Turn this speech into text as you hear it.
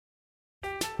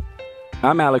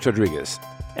I'm Alex Rodriguez.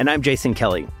 And I'm Jason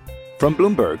Kelly. From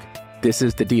Bloomberg, this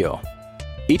is The Deal.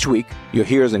 Each week, you'll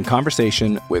hear us in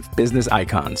conversation with business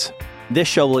icons. This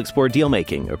show will explore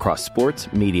deal-making across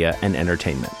sports, media, and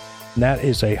entertainment. That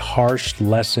is a harsh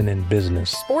lesson in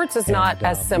business. Sports is not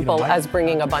as simple as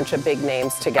bringing a bunch of big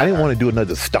names together. I didn't want to do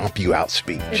another stomp you out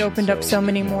speech. It opened up so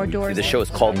many more doors. The show is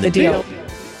called The Deal.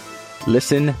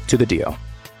 Listen to The Deal.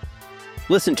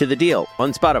 Listen to The Deal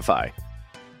on Spotify.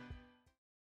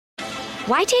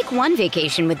 Why take one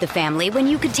vacation with the family when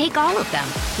you could take all of them?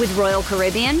 With Royal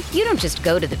Caribbean, you don't just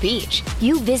go to the beach.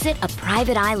 You visit a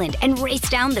private island and race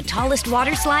down the tallest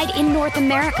water slide in North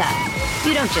America.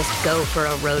 You don't just go for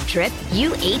a road trip.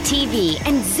 You ATV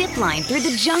and zip line through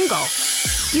the jungle.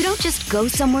 You don't just go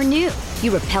somewhere new.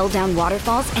 You rappel down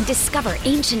waterfalls and discover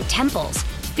ancient temples.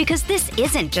 Because this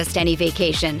isn't just any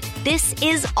vacation. This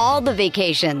is all the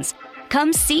vacations.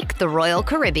 Come seek the Royal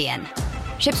Caribbean.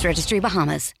 Ships Registry,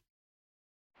 Bahamas.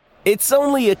 It's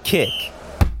only a kick,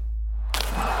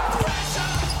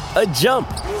 a jump,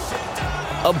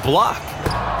 a block.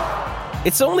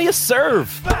 It's only a serve.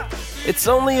 It's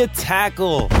only a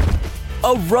tackle,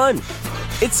 a run.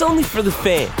 It's only for the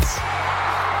fans.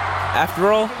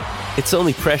 After all, it's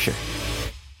only pressure.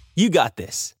 You got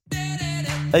this.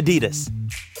 Adidas.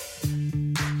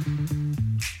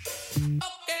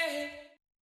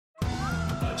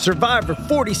 Survivor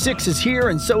 46 is here,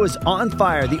 and so is On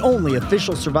Fire, the only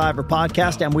official Survivor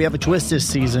podcast, and we have a twist this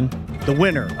season. The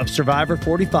winner of Survivor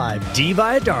 45, Dee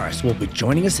Valladares, will be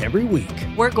joining us every week.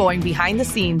 We're going behind the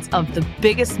scenes of the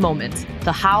biggest moments,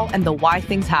 the how and the why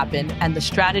things happen, and the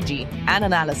strategy and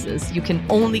analysis you can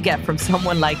only get from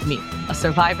someone like me, a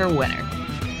Survivor winner.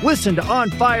 Listen to On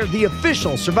Fire, the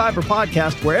official Survivor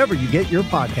podcast, wherever you get your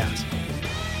podcasts.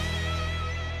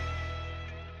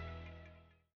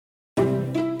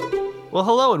 Well,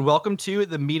 hello and welcome to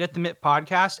the Meet at the Mitt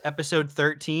podcast, episode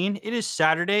 13. It is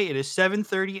Saturday. It is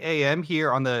 7:30 a.m.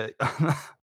 here on the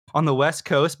on the West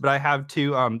Coast, but I have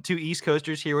two East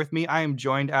Coasters here with me. I am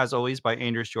joined, as always, by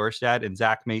Andrew Sjorstad and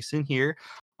Zach Mason here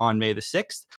on May the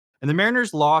 6th. And the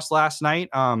Mariners lost last night.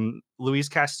 Luis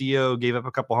Castillo gave up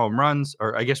a couple home runs,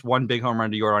 or I guess one big home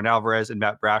run to Yordan Alvarez, and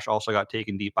Matt Brash also got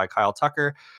taken deep by Kyle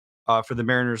Tucker for the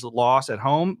Mariners' loss at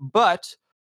home. But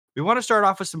we want to start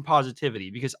off with some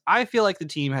positivity because I feel like the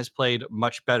team has played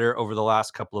much better over the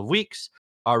last couple of weeks,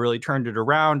 really turned it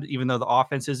around. Even though the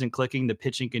offense isn't clicking, the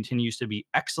pitching continues to be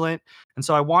excellent. And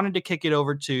so I wanted to kick it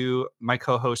over to my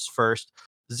co-hosts first.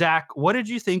 Zach, what did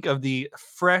you think of the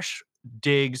fresh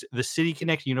digs, the City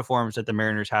Connect uniforms that the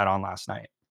Mariners had on last night?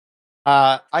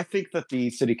 I think that the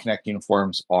City Connect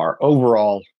uniforms are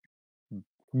overall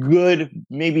good,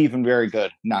 maybe even very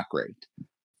good, not great.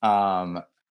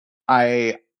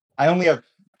 I only have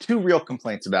two real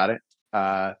complaints about it.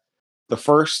 The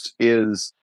first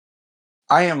is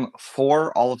I am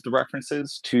for all of the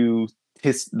references to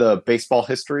the baseball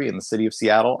history in the city of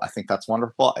Seattle. I think that's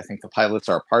wonderful. I think the pilots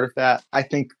are a part of that. I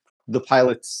think the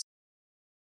pilots'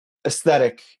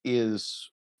 aesthetic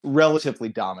is relatively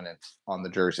dominant on the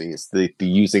jerseys. The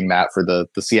using that for the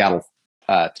Seattle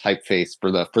typeface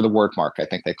for the word mark, I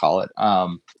think they call it.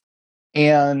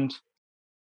 And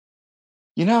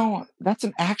you know, that's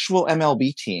an actual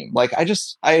MLB team. Like, I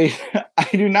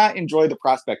do not enjoy the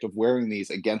prospect of wearing these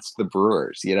against the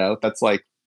Brewers. You know, that's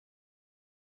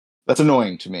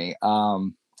annoying to me.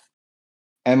 And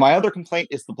my other complaint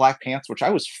is the black pants, which I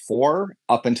was for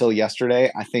up until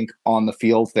yesterday. I think on the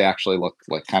field they actually look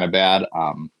like kind of bad.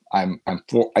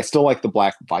 I still like the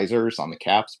black visors on the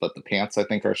caps, but the pants I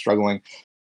think are struggling.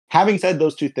 Having said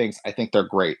those two things, I think they're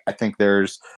great. I think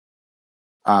there's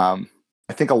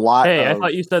I think a lot. I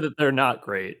thought you said that they're not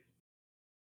great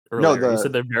earlier. No, you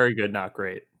said they're very good, not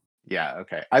great. Yeah,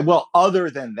 okay. Well, other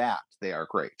than that, they are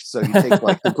great. So you take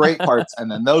like the great parts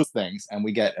and then those things, and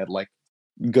we get at like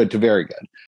good to very good.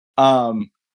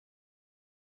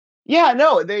 Yeah,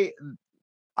 no,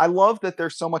 I love that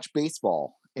there's so much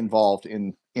baseball involved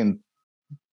in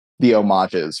the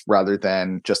homages rather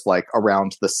than just like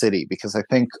around the city, because I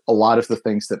think a lot of the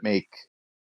things that make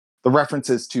the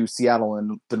references to Seattle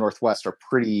and the Northwest are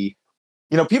pretty,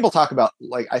 you know, people talk about,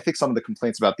 like, I think some of the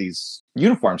complaints about these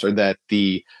uniforms are that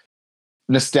the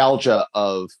nostalgia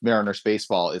of Mariners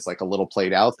baseball is like a little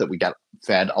played out, that we get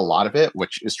fed a lot of it,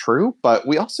 which is true, but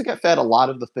we also get fed a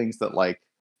lot of the things that like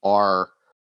are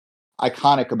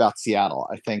iconic about Seattle.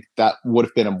 I think that would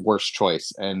have been a worse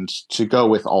choice. And to go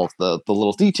with all of the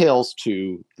little details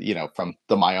to, you know, from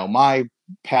the My Oh My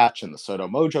patch and the Soto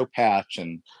Mojo patch,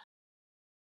 and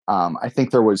I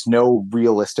think there was no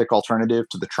realistic alternative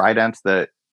to the Trident that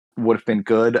would have been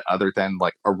good other than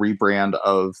like a rebrand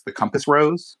of the Compass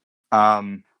Rose.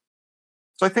 So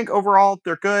So I think overall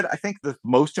they're good. I think the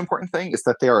most important thing is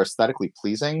that they are aesthetically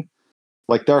pleasing.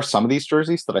 Like there are some of these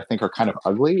jerseys that I think are kind of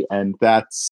ugly, and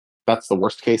that's the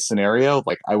worst case scenario.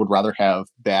 Like I would rather have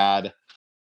bad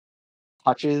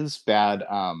touches, bad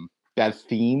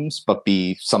themes, but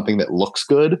be something that looks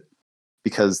good,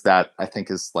 because that I think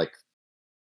is like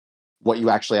what you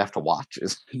actually have to watch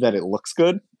is that it looks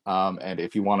good. And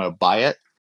if you want to buy it,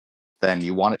 then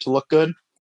you want it to look good.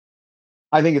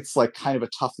 I think it's like kind of a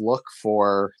tough look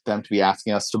for them to be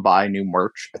asking us to buy new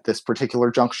merch at this particular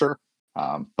juncture.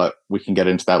 But we can get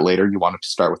into that later. You wanted to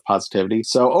start with positivity.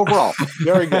 So overall,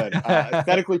 very good.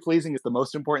 Aesthetically pleasing is the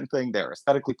most important thing there.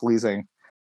 Aesthetically pleasing.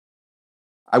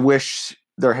 I wish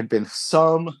there had been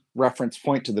some reference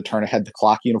point to the turn ahead the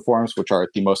clock uniforms, which are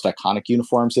the most iconic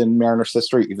uniforms in Mariners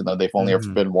history, even though they've only ever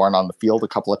been worn on the field a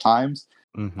couple of times.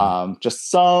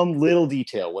 Just some little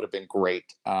detail would have been great.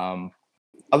 Other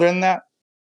than that,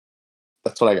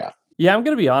 that's what I got. Yeah, I'm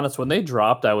gonna be honest. When they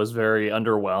dropped, I was very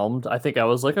underwhelmed. I think I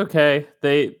was like, okay,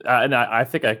 I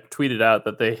think I tweeted out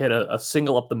that they hit a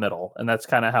single up the middle, and that's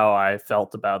kind of how I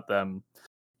felt about them,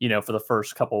 for the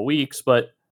first couple of weeks.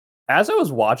 But as I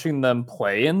was watching them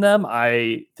play in them,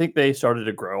 I think they started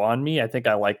to grow on me. I think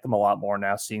I like them a lot more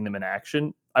now, seeing them in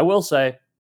action. I will say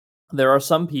there are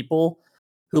some people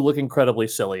who look incredibly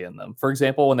silly in them. For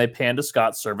example, when they panned to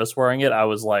Scott Service wearing it, I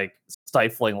was like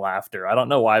stifling laughter. I don't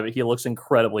know why, but he looks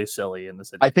incredibly silly in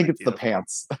this. I think it's the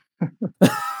pants.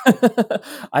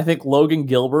 I think Logan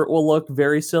Gilbert will look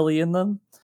very silly in them.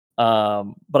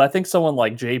 But I think someone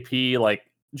like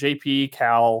JP,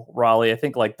 Cal, Raleigh, I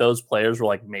think like those players were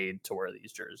like made to wear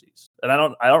these jerseys. And I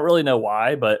don't really know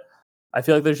why, but I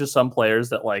feel like there's just some players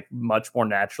that like much more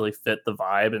naturally fit the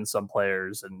vibe, and some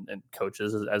players and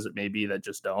coaches, as it may be, that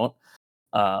just don't.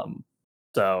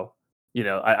 So,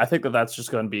 I think that's just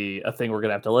going to be a thing we're going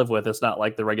to have to live with. It's not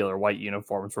like the regular white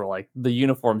uniforms where like the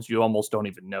uniforms you almost don't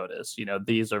even notice.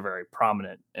 These are very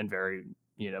prominent and very,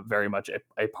 very much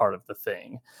a part of the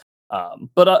thing.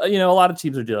 But a lot of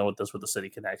teams are dealing with this with the City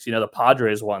Connects. The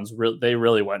Padres ones, they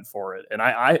really went for it, and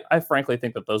I frankly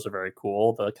think that those are very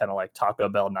cool. The kind of like Taco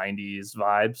Bell '90s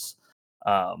vibes.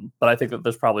 But I think that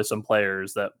there's probably some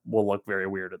players that will look very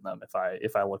weird in them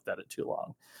if I looked at it too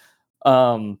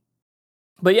long.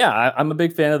 But yeah, I'm a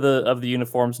big fan of the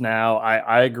uniforms now.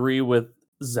 I agree with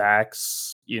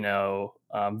Zach's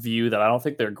view that I don't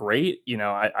think they're great.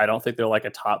 I don't think they're like a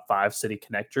top 5 City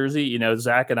Connect jersey.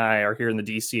 Zach and I are here in the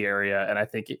DC area, and I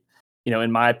think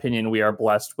in my opinion, we are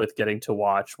blessed with getting to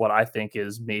watch what I think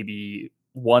is maybe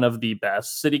one of the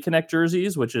best City Connect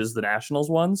jerseys, which is the Nationals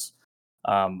ones.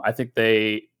 I think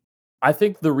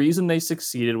the reason they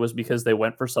succeeded was because they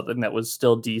went for something that was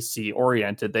still DC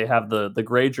oriented. They have the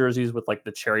gray jerseys with like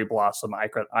the cherry blossom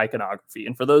iconography.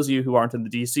 And for those of you who aren't in the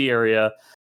DC area,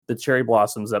 the cherry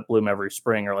blossoms that bloom every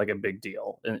spring are like a big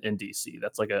deal in DC.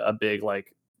 That's like a big,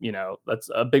 like, that's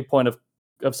a big point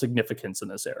of significance in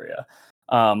this area.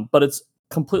 But it's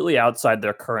completely outside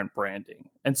their current branding.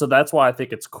 And so that's why I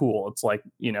think it's cool. It's like,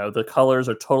 the colors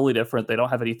are totally different. They don't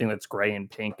have anything that's gray and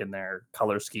pink in their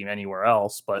color scheme anywhere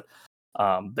else, but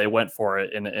they went for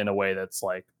it in a way that's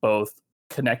like both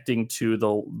connecting to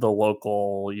the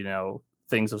local,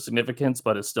 things of significance,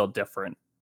 but is still different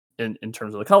in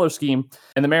terms of the color scheme.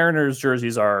 And the Mariners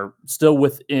jerseys are still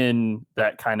within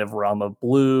that kind of realm of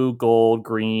blue, gold,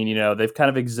 green. They've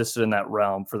kind of existed in that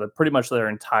realm for pretty much their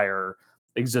entire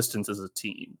existence as a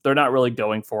team. They're not really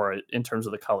going for it in terms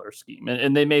of the color scheme.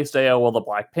 And they may say, oh, well, the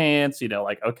black pants,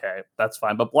 like, okay, that's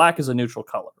fine. But black is a neutral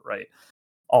color, right?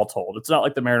 All told. It's not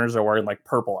like the Mariners are wearing like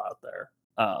purple out there.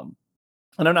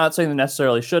 And I'm not saying they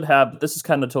necessarily should have, but this is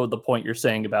kind of toward the point you're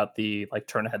saying about the like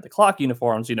turn ahead the clock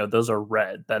uniforms. Those are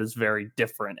red. That is very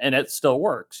different, and it still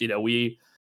works.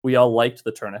 We all liked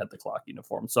the turn ahead the clock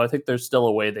uniform, so I think there's still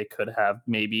a way they could have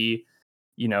maybe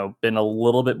been a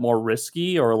little bit more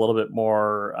risky or a little bit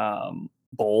more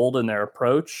bold in their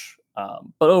approach.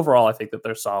 But overall, I think that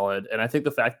they're solid, and I think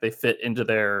the fact they fit into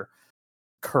their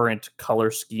current color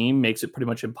scheme makes it pretty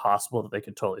much impossible that they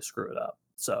could totally screw it up.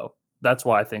 So that's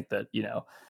why I think that,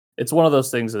 it's one of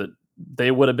those things that they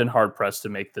would have been hard pressed to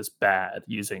make this bad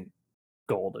using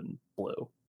gold and blue.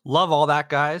 Love all that,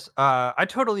 guys. I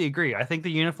totally agree. I think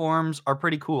the uniforms are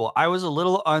pretty cool. I was a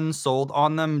little unsold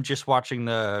on them just watching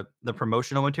the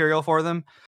promotional material for them,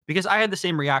 because I had the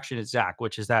same reaction as Zach,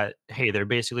 which is that, hey, they're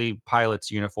basically pilots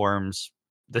uniforms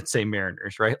that say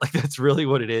Mariners, right? Like that's really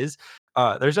what it is.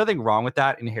 There's nothing wrong with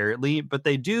that inherently, but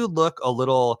they do look a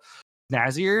little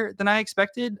snazzier than I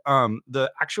expected.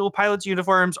 The actual pilots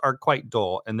uniforms are quite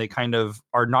dull, and they kind of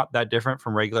are not that different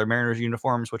from regular Mariners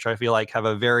uniforms, which I feel like have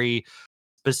a very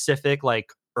specific,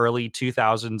 like early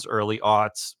 2000s, early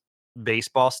aughts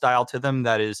baseball style to them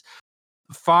that is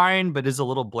fine, but is a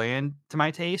little bland to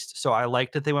my taste. So I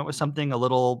like that they went with something a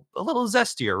little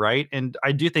zestier, right? And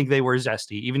I do think they were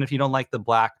zesty, even if you don't like the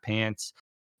black pants.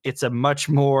 It's a much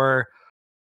bolder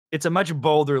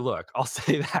look. I'll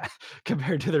say that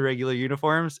compared to the regular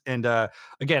uniforms. And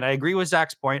again, I agree with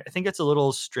Zach's point. I think it's a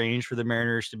little strange for the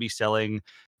Mariners to be selling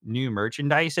new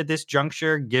merchandise at this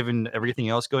juncture, given everything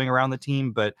else going around the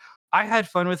team. But I had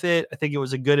fun with it. I think it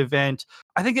was a good event.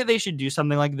 I think that they should do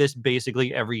something like this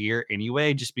basically every year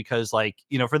anyway, just because, like,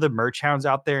 for the merch hounds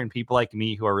out there and people like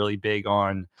me who are really big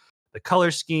on the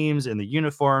color schemes and the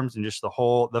uniforms and just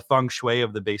the feng shui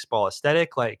of the baseball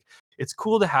aesthetic, like, it's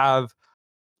cool to have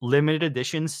limited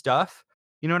edition stuff.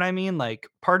 You know what I mean? Like,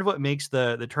 part of what makes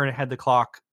the turn ahead the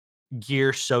clock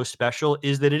gear so special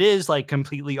is that it is like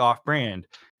completely off brand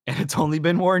and it's only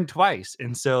been worn twice.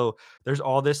 And so there's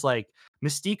all this like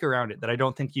mystique around it that I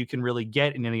don't think you can really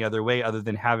get in any other way other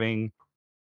than having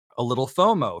a little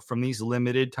FOMO from these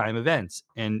limited time events.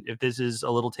 And if this is a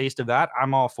little taste of that,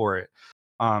 I'm all for it.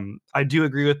 I do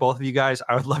agree with both of you guys.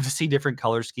 I would love to see different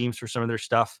color schemes for some of their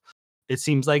stuff. It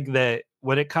seems like that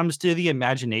when it comes to the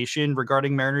imagination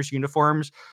regarding Mariners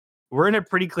uniforms, we're in a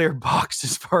pretty clear box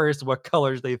as far as what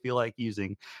colors they feel like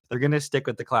using. They're going to stick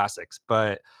with the classics,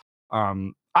 but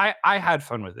I had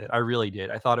fun with it. I really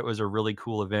did. I thought it was a really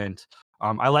cool event.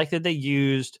 I like that they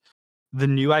used the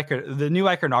new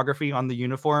iconography on the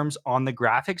uniforms on the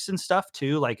graphics and stuff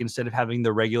too. Like, instead of having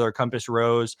the regular compass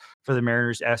rose for the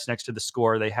Mariners S next to the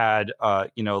score, they had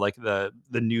like the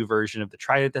new version of the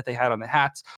trident that they had on the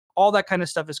hats. All that kind of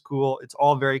stuff is cool. It's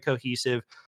all very cohesive.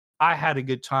 I had a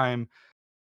good time.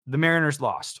 The Mariners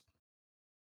lost.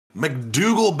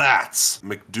 McDougal Bats.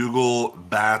 McDougal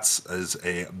Bats is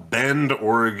a Bend,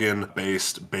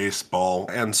 Oregon-based baseball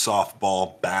and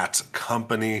softball bat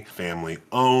company, family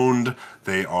owned.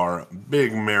 They are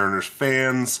big Mariners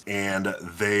fans, and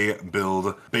they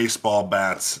build baseball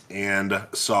bats and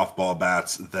softball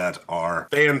bats that are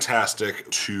fantastic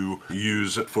to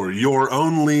use for your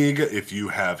own league. If you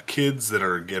have kids that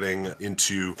are getting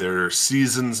into their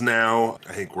seasons now,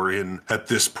 I think we're in, at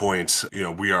this point,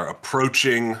 we are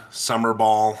approaching summer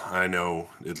ball. I know,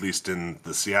 at least in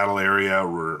the Seattle area,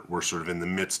 we're sort of in the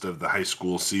midst of the high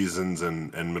school seasons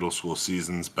and middle school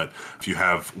seasons. But if you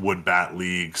have wood bat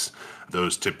leagues,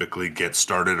 those typically get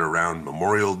started around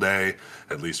Memorial Day,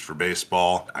 at least for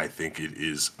baseball. I think it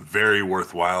is very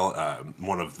worthwhile.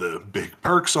 One of the big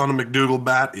perks on a McDougal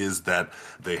bat is that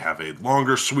they have a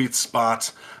longer sweet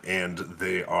spot, and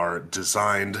they are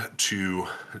designed to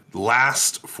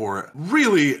last for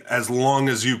really as long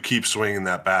as you keep swinging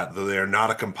that bat. Though they are not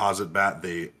a composite bat,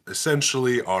 they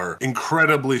essentially are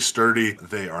incredibly sturdy.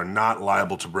 They are not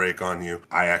liable to break on you.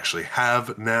 I actually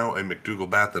have now a McDougal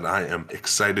bat that I am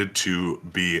excited to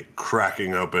be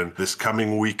cracking open this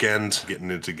coming weekend,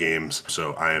 getting into games.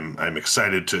 So I'm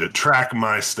excited to track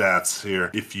my stats here.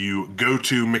 If you go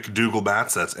to McDougal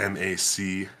Bats, that's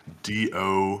MacDougal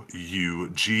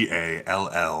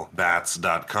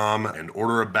bats.com, and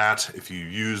order a bat, if you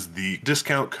use the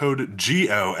discount code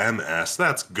GOMS,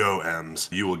 that's GOMS,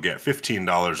 you will get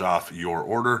 $15 off your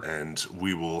order, and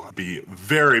we will be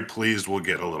very pleased. We'll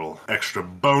get a little extra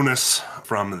bonus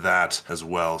from that as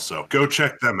well. So go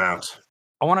check them out.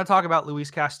 I want to talk about Luis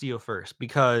Castillo first,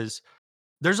 because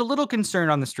there's a little concern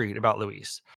on the street about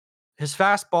Luis. His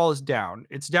fastball is down.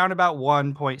 It's down about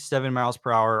 1.7 miles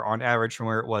per hour on average from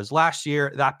where it was last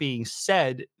year. That being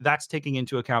said, that's taking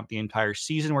into account the entire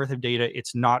season worth of data.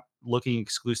 It's not looking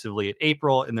exclusively at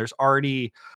April. And there's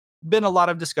already been a lot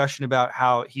of discussion about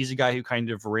how he's a guy who kind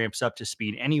of ramps up to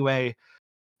speed anyway.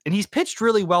 And he's pitched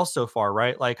really well so far,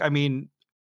 right? Like, I mean,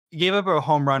 he gave up a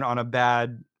home run on a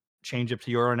bad changeup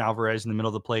to Yoran Alvarez in the middle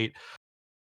of the plate.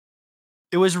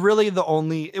 It was really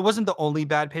it wasn't the only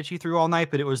bad pitch he threw all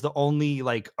night, but it was the only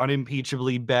like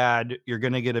unimpeachably bad, you're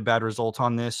going to get a bad result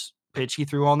on this pitch he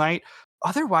threw all night.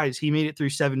 Otherwise, he made it through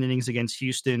 7 innings against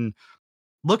Houston,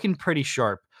 looking pretty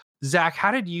sharp. Zach,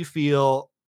 how did you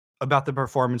feel about the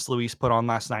performance Luis put on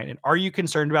last night? And are you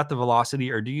concerned about the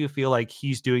velocity, or do you feel like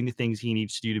he's doing the things he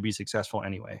needs to do to be successful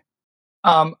anyway?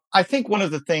 I think one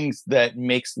of the things that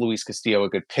makes Luis Castillo a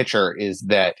good pitcher is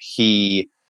that he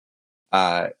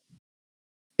has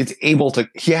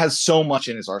so much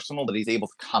in his arsenal that he's able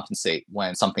to compensate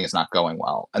when something is not going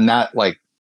well. And that,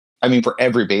 for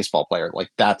every baseball player,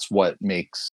 that's what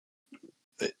makes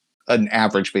an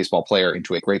average baseball player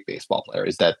into a great baseball player,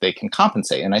 is that they can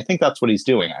compensate. And I think that's what he's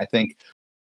doing. I think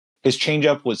his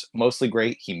changeup was mostly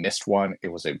great. He missed one. It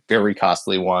was a very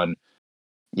costly one.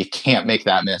 You can't make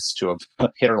that miss to a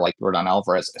hitter like Yordan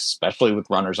Alvarez, especially with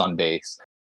runners on base.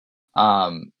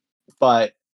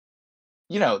 But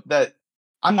that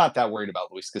I'm not that worried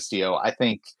about Luis Castillo. I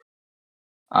think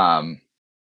um,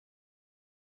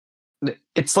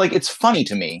 it's funny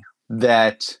to me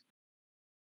that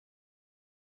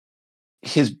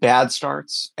his bad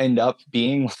starts end up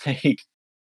being like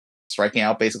striking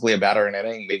out basically a batter an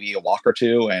inning, maybe a walk or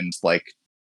two, and like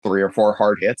 3 or 4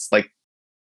 hard hits. Like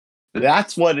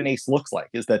that's what an ace looks like.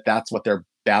 Is that's what their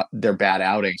bad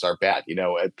outings are bad.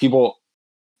 People.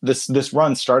 This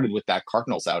run started with that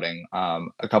Cardinals outing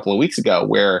a couple of weeks ago,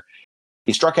 where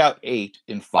he struck out 8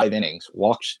 in 5 innings,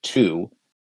 walked 2,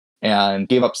 and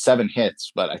gave up 7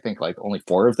 hits, but I think like only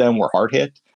 4 of them were hard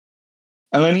hit.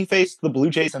 And then he faced the Blue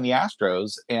Jays and the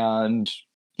Astros, and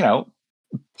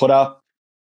put up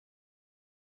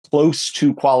close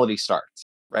to quality starts.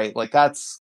 Right, like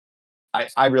that's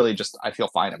I really I feel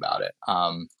fine about it.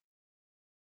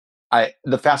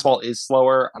 The fastball is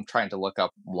slower. I'm trying to look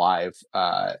up live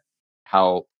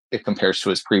how it compares to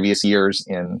his previous years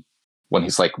when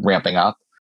he's like ramping up.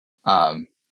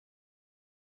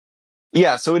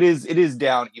 Yeah, so it is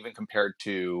down even compared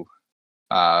to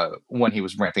when he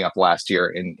was ramping up last year.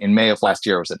 In May of last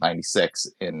year, it was at 96.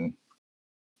 In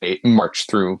March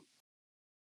through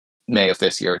May of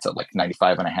this year, it's at like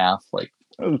 95 and a half. Like,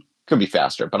 could be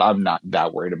faster, but I'm not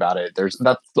that worried about it.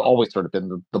 That's always sort of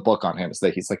been the book on him, is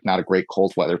that he's like not a great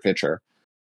cold weather pitcher.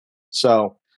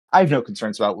 So I have no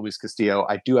concerns about Luis Castillo.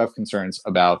 I do have concerns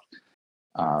about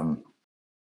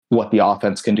what the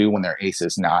offense can do when their ace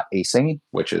is not acing,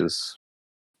 which is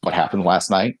what happened last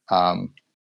night.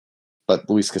 But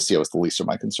Luis Castillo is the least of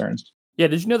my concerns. Yeah,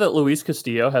 did you know that Luis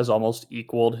Castillo has almost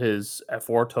equaled his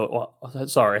F4 total?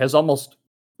 Has almost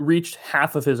reached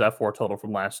half of his F4 total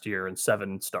from last year in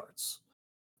 7 starts.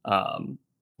 Wow.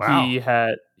 He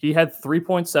had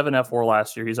 3.7 F4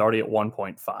 last year. He's already at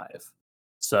 1.5.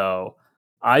 So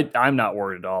I'm not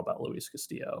worried at all about Luis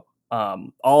Castillo.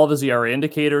 All of his ERA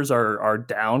indicators are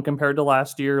down compared to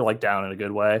last year, like down in a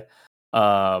good way.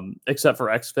 Except for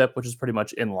xFIP, which is pretty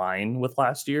much in line with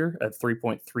last year at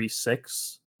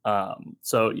 3.36.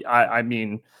 So I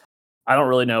mean, I don't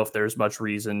really know if there's much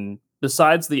reason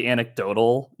besides the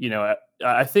anecdotal.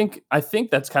 I think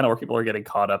that's kind of where people are getting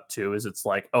caught up to, is it's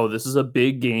like, oh, this is a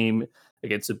big game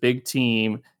against a big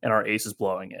team and our ace is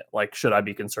blowing it. Like, should I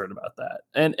be concerned about that?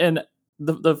 And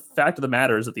the fact of the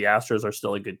matter is that the Astros are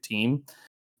still a good team.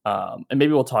 And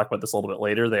maybe we'll talk about this a little bit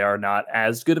later. They are not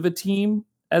as good of a team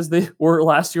as they were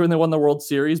last year when they won the World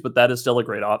Series, but that is still a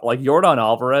great off. Like, Yordan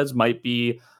Alvarez might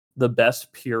be the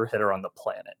best pure hitter on the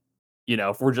planet.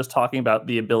 If we're just talking about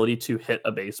the ability to hit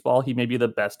a baseball, he may be the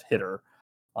best hitter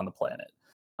on the planet.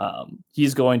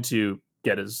 He's going to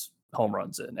get his home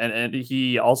runs in. And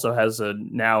he also has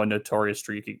now a notorious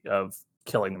streak of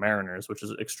killing the Mariners, which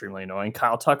is extremely annoying.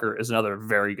 Kyle Tucker is another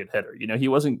very good hitter. He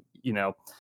wasn't,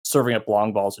 serving up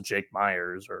long balls to Jake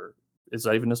Myers, or is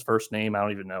that even his first name? I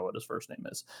don't even know what his first name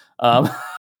is.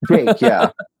 Jake,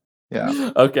 yeah.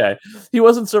 Yeah. Okay. He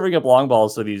wasn't serving up long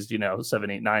balls to these, 7,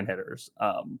 8, 9 hitters.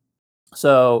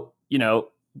 So,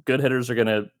 good hitters are going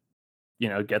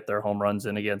to, get their home runs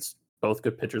in against both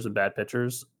good pitchers and bad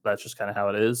pitchers. That's just kind of how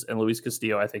it is. And Luis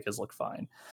Castillo, I think, has looked fine.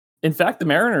 In fact, the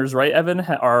Mariners, right, Evan,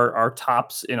 are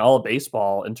tops in all of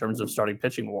baseball in terms of starting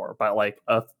pitching WAR by like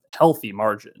a healthy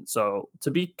margin. So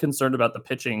to be concerned about the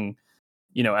pitching,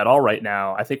 at all right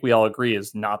now, I think we all agree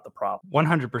is not the problem.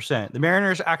 100%. The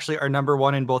Mariners actually are number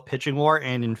 1 in both pitching WAR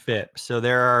and in FIP. So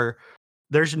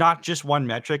there's not just one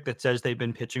metric that says they've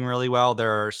been pitching really well.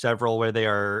 There are several where they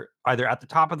are either at the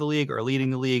top of the league or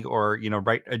leading the league, or,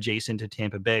 right adjacent to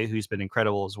Tampa Bay, who's been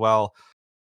incredible as well.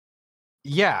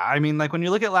 Yeah, I mean, like when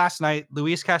you look at last night,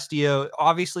 Luis Castillo,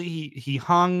 obviously he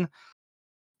hung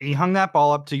that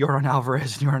ball up to Yordan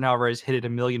Alvarez, and Yordan Alvarez hit it a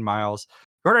million miles.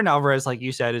 Yordan Alvarez, like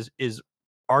you said, is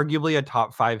arguably a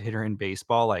top 5 hitter in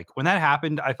baseball. Like when that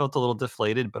happened, I felt a little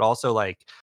deflated, but also like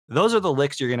those are the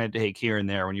licks you're going to take here and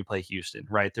there when you play Houston,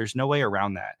 right? There's no way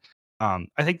around that.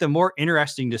 I think the more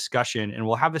interesting discussion, and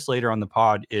we'll have this later on the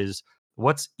pod, is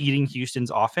what's eating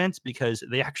Houston's offense, because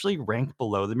they actually rank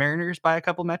below the Mariners by a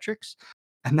couple metrics.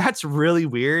 And that's really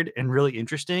weird and really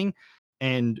interesting.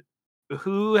 And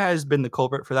who has been the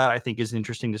culprit for that, I think, is an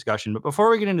interesting discussion. But before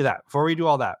we get into that, before we do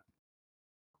all that,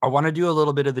 I want to do a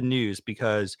little bit of the news,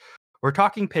 because we're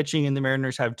talking pitching and the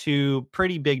Mariners have 2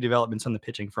 pretty big developments on the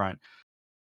pitching front.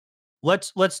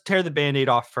 Let's tear the Band-Aid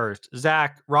off first.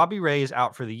 Zach, Robbie Ray is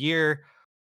out for the year.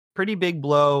 Pretty big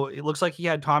blow. It looks like he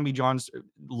did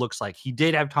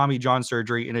have Tommy John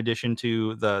surgery in addition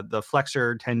to the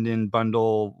flexor tendon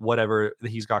bundle, whatever that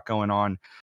he's got going on.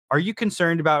 Are you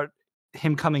concerned about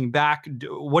him coming back?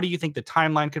 What do you think the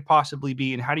timeline could possibly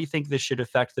be, and how do you think this should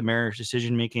affect the Mariners'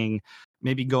 decision making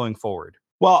maybe going forward?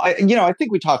 Well, I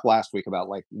think we talked last week about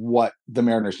like what the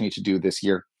Mariners need to do this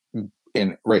year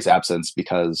in Ray's absence,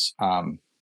 because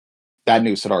that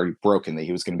news had already broken that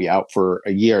he was going to be out for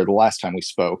a year the last time we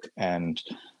spoke. And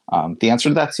the answer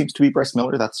to that seems to be Bryce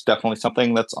Miller. That's definitely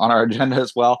something that's on our agenda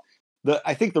as well.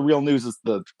 I think the real news is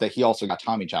that he also got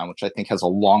Tommy John, which I think has a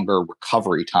longer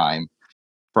recovery time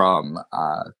from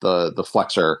the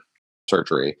flexor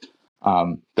surgery.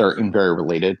 They're in very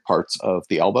related parts of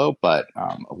the elbow, but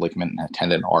a ligament and a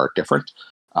tendon are different.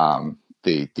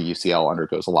 The UCL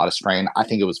undergoes a lot of strain. I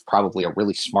think it was probably a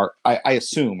really smart, I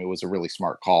assume it was a really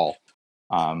smart call,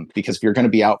 because if you're going to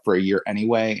be out for a year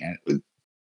anyway, and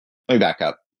let me back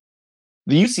up.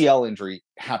 The UCL injury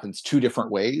happens two different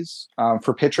ways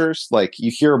for pitchers. Like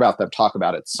you hear about them talk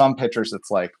about it. Some pitchers, it's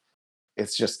like,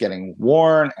 it's just getting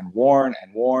worn and worn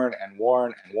and worn and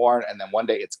worn and worn. And then one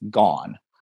day it's gone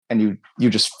and you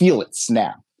just feel it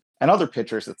snap. And other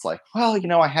pitchers, it's like, well,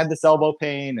 I had this elbow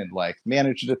pain and like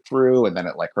managed it through, and then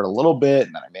it like hurt a little bit,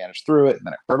 and then I managed through it, and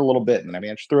then it hurt a little bit, and then I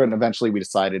managed through it, and eventually we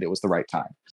decided it was the right time.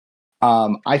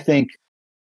 I think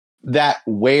that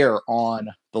wear on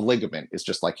the ligament is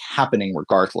just like happening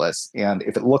regardless. And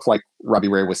if it looked like Robbie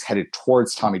Ray was headed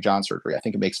towards Tommy John surgery, I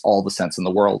think it makes all the sense in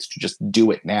the world to just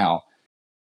do it now,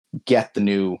 get the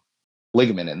new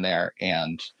ligament in there,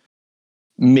 and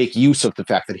make use of the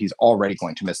fact that he's already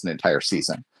going to miss an entire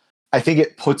season. I think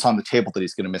it puts on the table that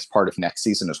he's going to miss part of next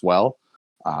season as well.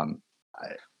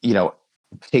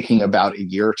 Taking about a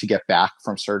year to get back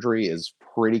from surgery is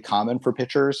pretty common for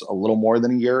pitchers. A little more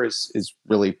than a year is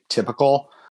really typical.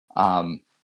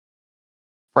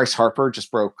 Bryce Harper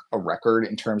just broke a record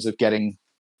in terms of getting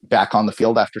back on the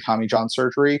field after Tommy John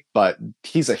surgery, but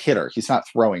he's a hitter. He's not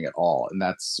throwing at all, and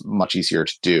that's much easier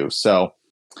to do. So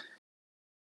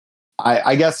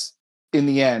I guess in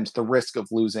the end, the risk of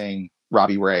losing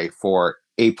Robbie Ray for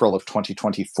April of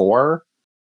 2024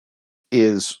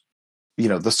 is,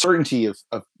 the certainty of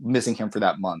missing him for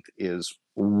that month is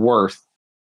worth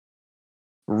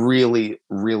really,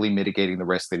 really mitigating the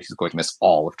risk that he's going to miss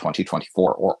all of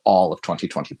 2024 or all of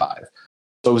 2025.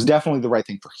 So it was definitely the right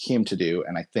thing for him to do.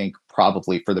 And I think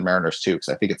probably for the Mariners too, because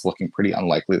I think it's looking pretty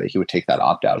unlikely that he would take that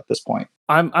opt out at this point.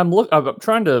 I'm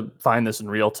trying to find this in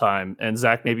real time. And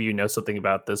Zach, maybe you know something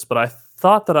about this, but I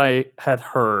thought that I had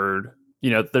heard,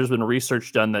 there's been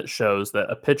research done that shows that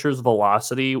a pitcher's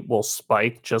velocity will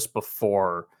spike just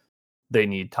before they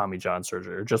need Tommy John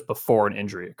surgery, or just before an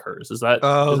injury occurs. Is that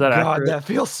God, accurate? that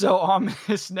feels so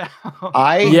ominous now.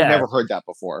 I never heard that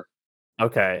before.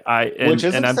 Okay, which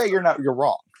isn't to say you're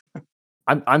wrong.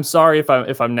 I'm sorry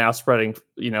if I'm now spreading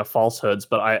falsehoods,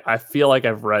 but I feel like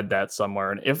I've read that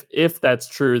somewhere, and if that's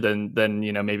true, then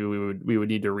maybe we would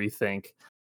need to rethink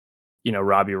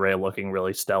Robbie Ray looking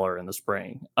really stellar in the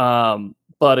spring.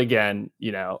 But again,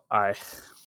 I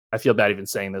feel bad even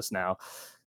saying this now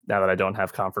that I don't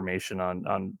have confirmation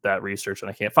on that research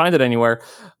and I can't find it anywhere.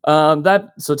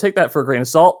 So take that for a grain of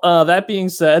salt. That being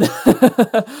said,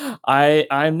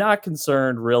 I'm not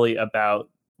concerned really about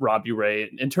Robbie Ray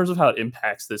in terms of how it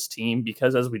impacts this team,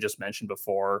 because as we just mentioned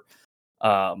before,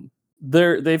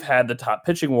 they've had the top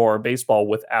pitching war in baseball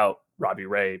without Robbie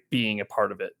Ray being a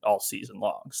part of it all season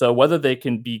long. So whether they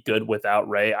can be good without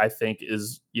Ray, I think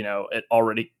is, it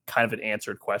already kind of an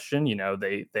answered question.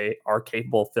 They are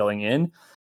capable of filling in.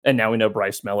 And now we know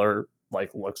Bryce Miller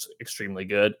looks extremely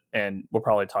good, and we'll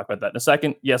probably talk about that in a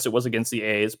second. Yes, it was against the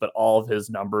A's, but all of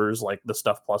his numbers, like the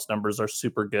Stuff Plus numbers, are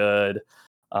super good.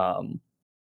 I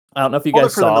don't know if you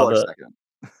guys saw the segment.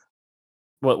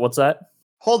 What's that?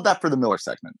 Hold that for the Miller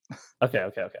segment. Okay.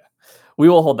 We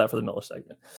will hold that for the Miller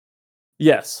segment.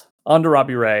 Yes, on to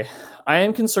Robbie Ray. I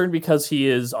am concerned because he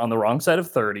is on the wrong side of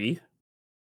 30.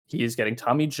 He is getting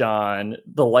Tommy John.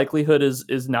 The likelihood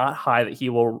is not high that he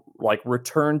will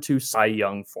return to Cy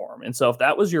Young form. And so if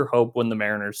that was your hope when the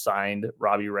Mariners signed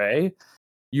Robbie Ray,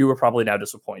 you were probably now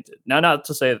disappointed. Now, not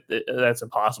to say that's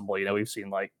impossible. We've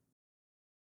seen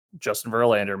Justin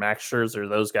Verlander, Max Scherzer,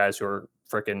 those guys who are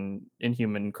freaking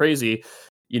inhuman crazy,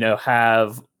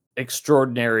 have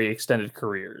extraordinary extended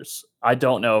careers. I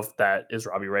don't know if that is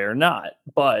Robbie Ray or not,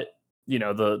 but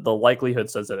the likelihood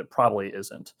says that it probably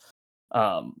isn't.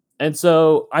 And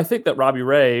so I think that Robbie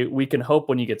Ray, we can hope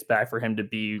when he gets back for him to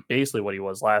be basically what he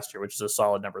was last year, which is a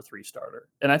solid number 3 starter.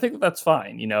 And I think that's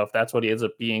fine. If that's what he ends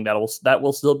up being, that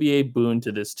will still be a boon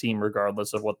to this team,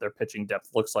 regardless of what their pitching depth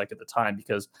looks like at the time,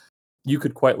 because you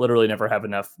could quite literally never have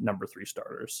enough number 3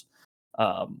 starters.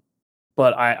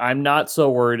 But I'm not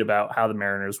so worried about how the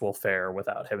Mariners will fare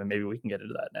without him. And maybe we can get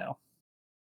into that now.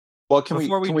 Well, can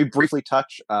we briefly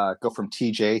touch, go from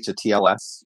TJ to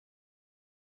TLS?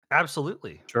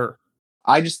 Absolutely. Sure.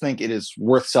 I just think it is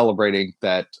worth celebrating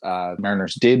that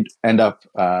Mariners did end up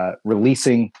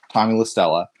releasing Tommy La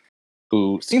Stella,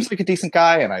 who seems like a decent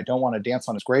guy, and I don't want to dance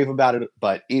on his grave about it,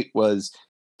 but it was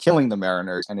killing the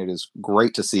Mariners, and it is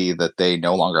great to see that they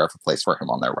no longer have a place for him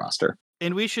on their roster.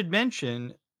 And we should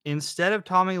mention, instead of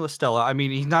Tommy La Stella, I mean,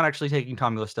 he's not actually taking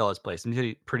Tommy La Stella's place.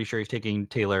 I'm pretty sure he's taking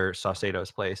Taylor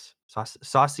Saucedo's place.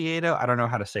 Saucedo? I don't know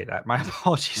how to say that. My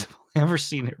apologies. I've never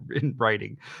seen it in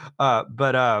writing.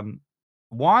 But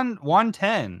Juan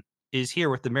 10 is here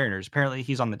with the Mariners. Apparently,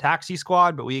 he's on the taxi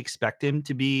squad, but we expect him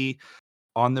to be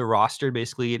on the roster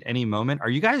basically at any moment. Are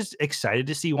you guys excited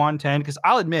to see Juan 10? Because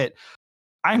I'll admit,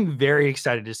 I'm very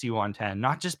excited to see Juan 10,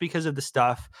 not just because of the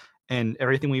stuff and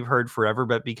everything we've heard forever,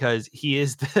 but because he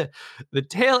is the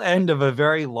tail end of a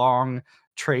very long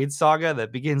trade saga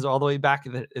that begins all the way back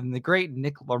in the great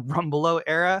Nick Rumbelow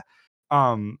era.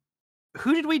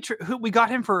 Who did who we got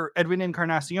him for? Edwin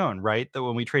Encarnacion, right? That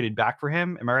when we traded back for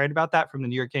him. Am I right about that, from the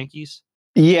New York Yankees?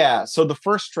 Yeah, so the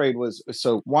first trade was,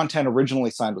 so Juan 10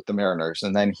 originally signed with the Mariners,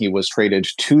 and then he was traded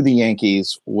to the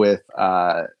Yankees with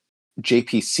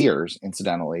JP Sears,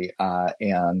 incidentally,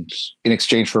 and in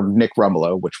exchange for Nick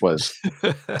Rumbelow, which was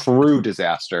true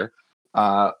disaster.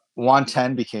 Juan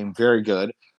 10 became very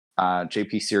good.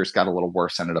 JP Sears got a little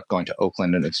worse, ended up going to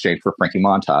Oakland in exchange for Frankie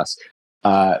Montas.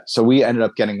 So we ended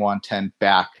up getting Juan 10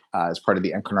 back as part of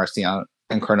the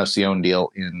Encarnacion deal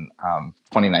in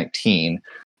 2019.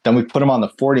 Then we put him on the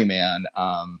 40-man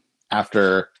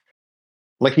after,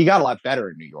 like, he got a lot better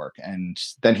in New York, and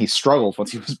then he struggled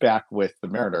once he was back with the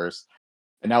Mariners,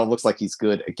 and now it looks like he's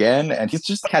good again, and he's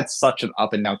just had such an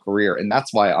up and down career, and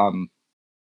that's why I'm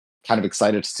kind of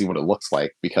excited to see what it looks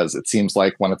like, because it seems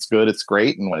like when it's good, it's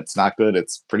great, and when it's not good,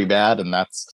 it's pretty bad, and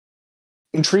that's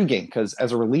intriguing, because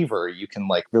as a reliever, you can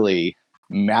like really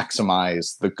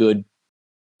maximize the good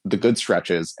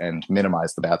stretches and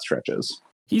minimize the bad stretches.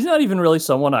 He's not even really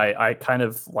someone I kind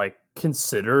of like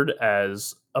considered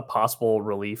as a possible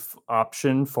relief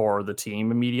option for the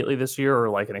team immediately this year, or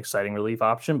like an exciting relief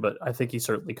option, but I think he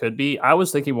certainly could be. I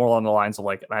was thinking more along the lines of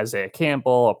like an Isaiah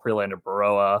Campbell, a Prelander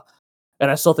Baroa,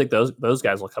 and I still think those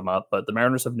guys will come up, but the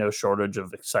Mariners have no shortage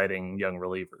of exciting young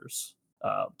relievers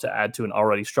to add to an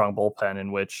already strong bullpen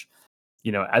in which,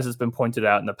 you know, as it's been pointed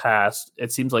out in the past,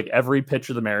 it seems like every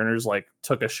pitcher the Mariners like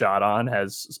took a shot on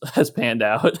has panned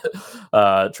out.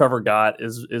 Trevor Gott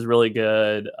is really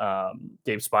good.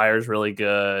 Gabe Spire's really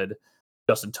good.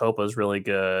 Justin Topa's really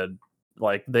good.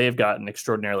 Like, they've gotten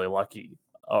extraordinarily lucky.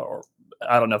 Or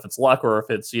I don't know if it's luck or if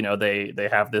it's, you know, they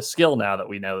have this skill now that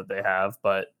we know that they have,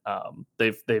 but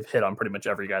they've hit on pretty much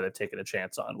every guy they've taken a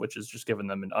chance on, which has just given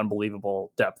them an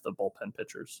unbelievable depth of bullpen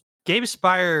pitchers. Gabe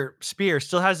Spear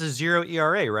still has a 0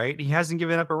 ERA, right? He hasn't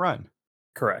given up a run.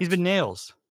 Correct. He's been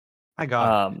nails. My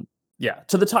God. Yeah.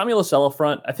 To the Tommy La Stella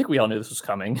front, I think we all knew this was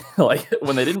coming. Like,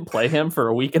 when they didn't play him for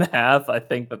a week and a half, I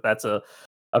think that's a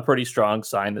pretty strong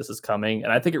sign this is coming.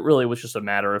 And I think it really was just a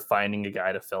matter of finding a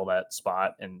guy to fill that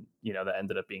spot. And, you know, that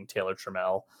ended up being Taylor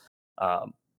Trammell.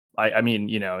 I mean,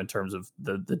 you know, in terms of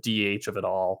the DH of it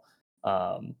all.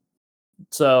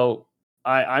 So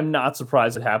I'm not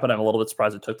surprised it happened. I'm a little bit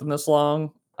surprised it took them this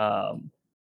long.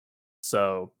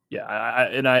 So yeah,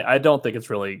 I don't think it's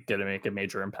really going to make a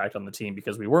major impact on the team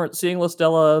because we weren't seeing La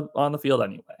Stella on the field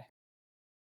anyway.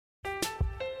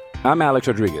 I'm Alex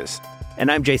Rodriguez.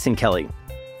 And I'm Jason Kelly.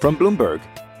 From Bloomberg,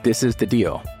 this is The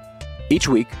Deal. Each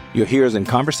week, you'll hear us in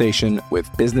conversation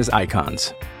with business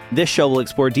icons. This show will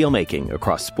explore deal-making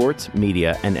across sports,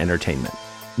 media, and entertainment.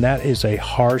 That is a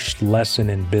harsh lesson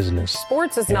in business.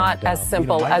 Sports is not as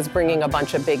simple as bringing a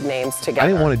bunch of big names together. I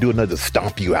didn't want to do another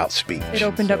stomp you out speech. It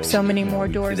opened up so many more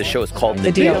doors. The show is called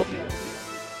The Deal.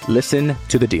 Listen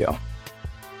to The Deal.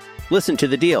 Listen to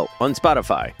The Deal on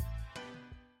Spotify.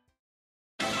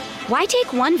 Why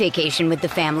take one vacation with the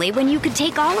family when you could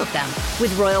take all of them?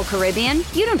 With Royal Caribbean,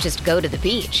 you don't just go to the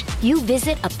beach. You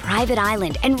visit a private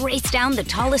island and race down the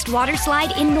tallest water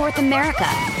slide in North America.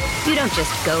 You don't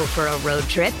just go for a road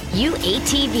trip. You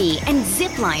ATV and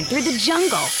zip line through the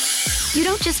jungle. You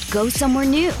don't just go somewhere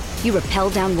new. You rappel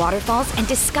down waterfalls and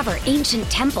discover ancient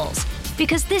temples.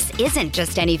 Because this isn't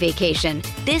just any vacation.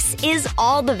 This is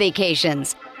all the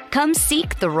vacations. Come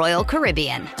seek the Royal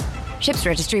Caribbean. Ships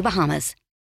Registry, Bahamas.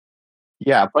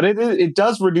 Yeah, but it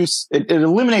does reduce, it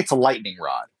eliminates a lightning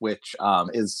rod, which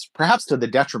is perhaps to the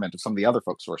detriment of some of the other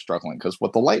folks who are struggling, because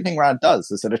what the lightning rod does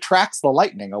is it attracts the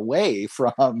lightning away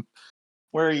from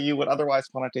where you would otherwise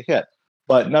want it to hit.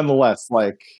 But nonetheless,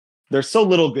 like, there's so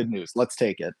little good news. Let's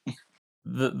take it.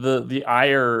 The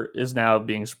ire is now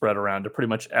being spread around to pretty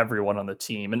much everyone on the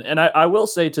team. And I will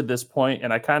say to this point,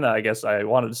 and I guess I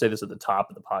wanted to say this at the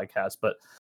top of the podcast, but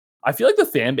I feel like the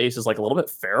fan base is like a little bit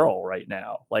feral right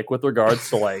now, like with regards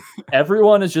to like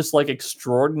everyone is just like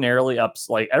extraordinarily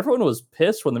like everyone was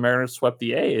pissed when the Mariners swept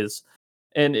the A's.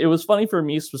 And it was funny for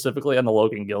me specifically on the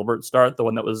Logan Gilbert start, the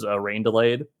one that was rain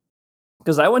delayed,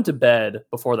 because I went to bed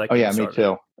before that game started. Me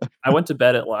too. I went to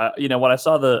bed at, when I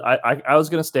saw I was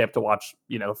going to stay up to watch,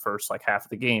 the first like half of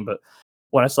the game, but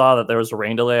when I saw that there was a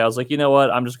rain delay, I was like, you know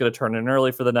what, I'm just going to turn in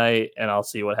early for the night and I'll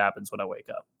see what happens when I wake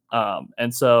up.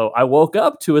 And so I woke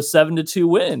up to a 7-2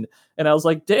 win and I was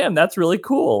like, damn, that's really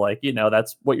cool. Like,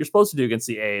 that's what you're supposed to do against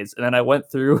the A's. And then I went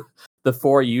through the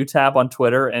For You tab on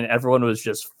Twitter and everyone was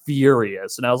just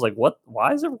furious. And I was like, what,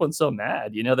 why is everyone so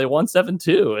mad? They won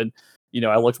 7-2. And,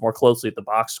 I looked more closely at the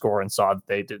box score and saw that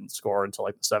they didn't score until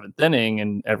like the 7th inning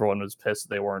and everyone was pissed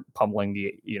that they weren't pummeling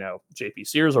the, JP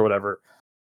Sears or whatever.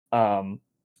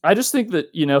 I just think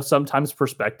that, sometimes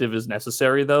perspective is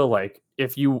necessary though. Like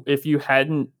if you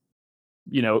hadn't,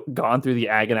 gone through the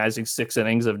agonizing 6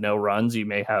 innings of no runs, you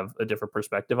may have a different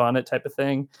perspective on it type of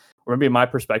thing. Or maybe my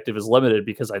perspective is limited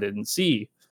because I didn't see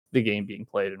the game being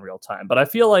played in real time. But I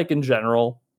feel like in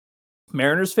general,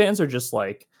 Mariners fans are just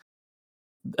like,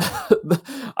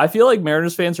 I feel like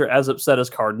Mariners fans are as upset as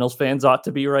Cardinals fans ought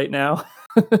to be right now.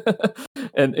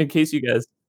 And in case you guys...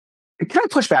 Can I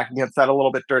push back against that a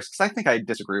little bit, Durst? Because I think I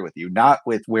disagree with you, not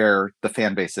with where the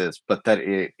fan base is, but that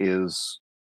it is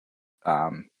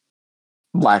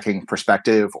lacking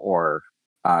perspective or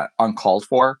uncalled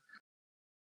for.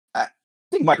 I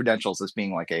think my credentials as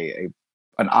being like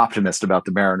an optimist about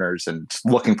the Mariners and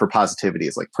looking for positivity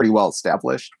is like pretty well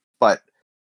established. But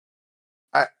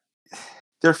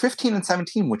they're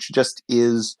 15-17, which just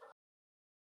is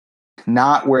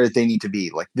not where they need to be.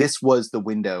 Like this was the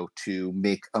window to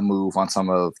make a move on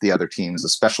some of the other teams,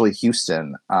 especially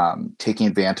Houston, taking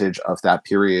advantage of that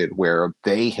period where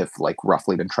they have like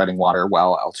roughly been treading water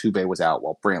while Altuve was out,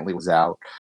 while Brantley was out.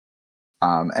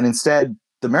 And instead,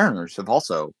 the Mariners have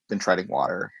also been treading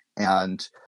water, and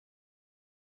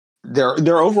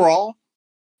their overall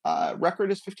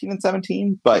record is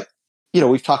 15-17. But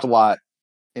we've talked a lot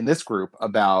in this group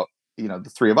about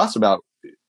the three of us about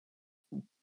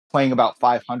playing about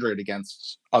 500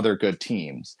 against other good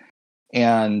teams.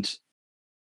 And,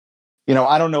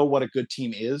 I don't know what a good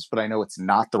team is, but I know it's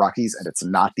not the Rockies and it's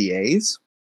not the A's.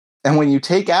 And when you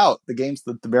take out the games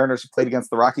that the Mariners have played against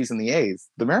the Rockies and the A's,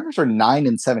 the Mariners are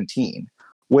 9-17,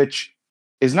 which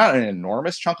is not an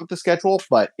enormous chunk of the schedule,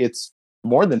 but it's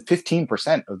more than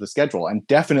 15% of the schedule and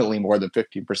definitely more than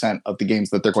 15% of the games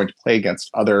that they're going to play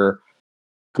against other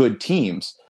good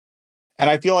teams. And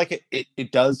I feel like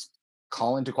it does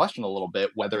call into question a little bit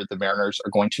whether the Mariners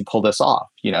are going to pull this off.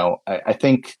 I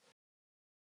think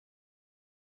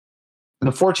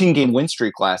the 14-game win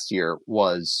streak last year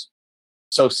was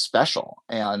so special.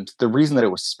 And the reason that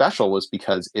it was special was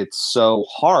because it's so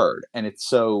hard and it's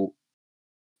so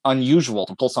unusual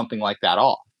to pull something like that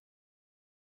off.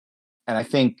 And I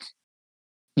think,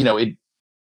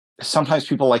 sometimes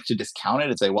people like to discount it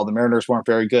and say, well, the Mariners weren't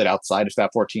very good outside of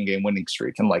that 14-game winning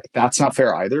streak. And like, that's not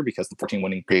fair either, because the 14-game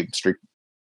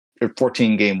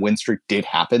win streak did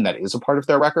happen. That is a part of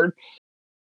their record.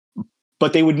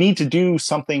 But they would need to do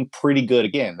something pretty good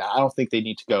again. I don't think they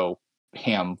need to go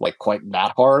ham like quite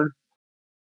that hard.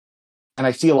 And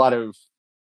I see a lot of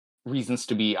reasons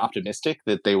to be optimistic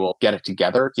that they will get it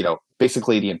together.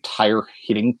 Basically the entire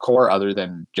hitting core other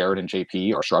than Jared and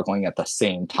JP are struggling at the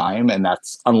same time, and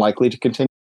that's unlikely to continue.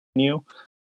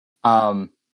 But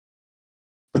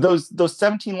those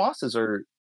 17 losses are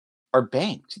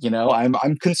banked.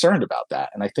 I'm concerned about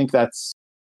that, and I think that's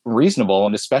reasonable,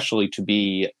 and especially to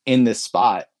be in this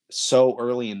spot so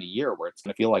early in the year where it's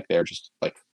going to feel like they're just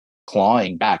like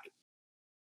clawing back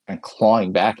and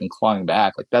clawing back and clawing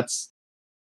back. Like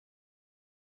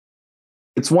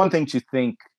it's one thing to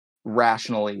think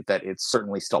rationally that it's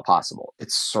certainly still possible.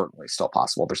 It's certainly still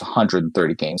possible. There's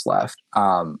 130 games left.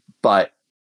 But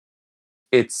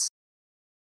it's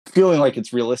feeling like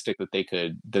it's realistic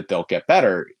that they'll get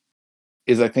better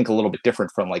is, I think, a little bit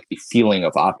different from like the feeling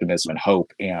of optimism and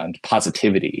hope and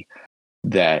positivity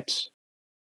that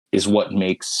is what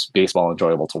makes baseball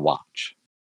enjoyable to watch.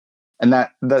 And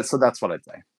so that's what I'd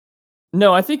say.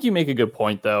 No, I think you make a good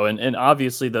point though, and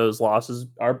obviously those losses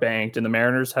are banked, and the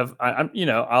Mariners have,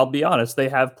 I'll be honest, they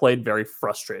have played very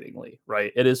frustratingly,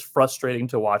 right? It is frustrating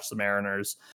to watch the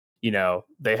Mariners.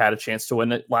 They had a chance to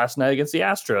win it last night against the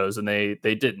Astros, and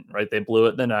they didn't, right? They blew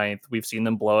it in the ninth. We've seen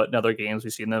them blow it in other games.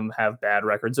 We've seen them have bad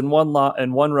records in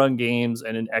one-run games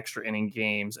and in extra inning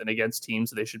games, and against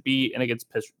teams that they should beat, and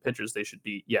against pitchers they should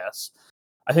beat. Yes,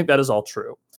 I think that is all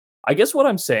true. I guess what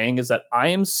I'm saying is that I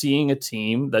am seeing a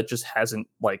team that just hasn't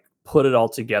like put it all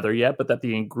together yet, but that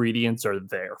the ingredients are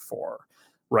there for,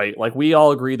 right? Like we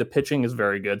all agree the pitching is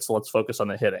very good, so let's focus on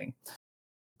the hitting.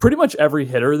 Pretty much every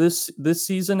hitter this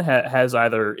season has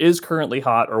either is currently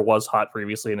hot or was hot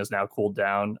previously and is now cooled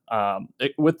down,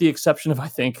 with the exception of, I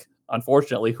think,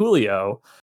 unfortunately, Julio,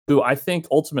 who I think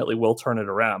ultimately will turn it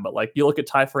around. But like you look at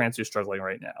Ty France, who's struggling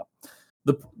right now.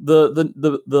 The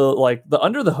like the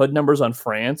under the hood numbers on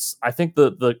France, I think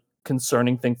the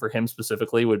concerning thing for him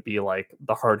specifically would be like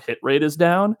the hard hit rate is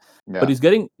down, but he's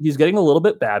getting a little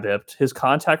bit BABIP'd. His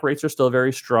contact rates are still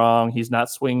very strong. He's not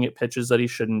swinging at pitches that he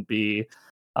shouldn't be.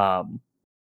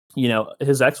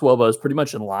 His xWOBA is pretty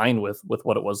much in line with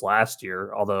what it was last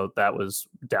year, although that was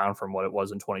down from what it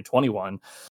was in 2021.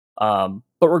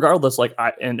 But regardless, like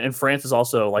and France is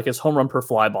also like his home run per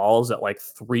fly ball is at like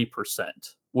 3%,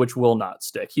 which will not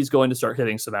stick. He's going to start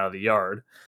hitting some out of the yard.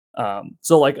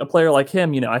 So like a player like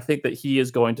him, I think that he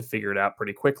is going to figure it out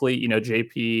pretty quickly.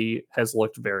 JP has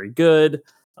looked very good.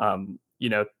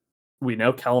 We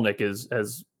know Kelenic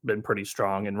has been pretty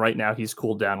strong, and right now he's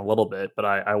cooled down a little bit, but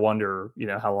I wonder,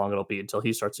 how long it'll be until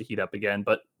he starts to heat up again.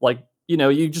 But like,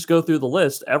 you just go through the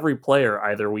list, every player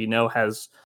either we know has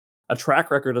a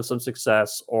track record of some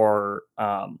success or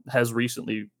has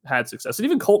recently had success. And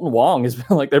even Colton Wong has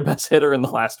been like their best hitter in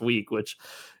the last week, which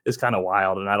is kind of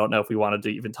wild. And I don't know if we wanted to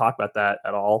even talk about that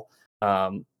at all.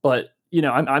 But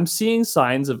I'm seeing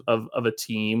signs of a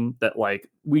team that like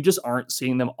we just aren't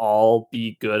seeing them all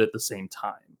be good at the same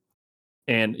time.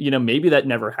 And, maybe that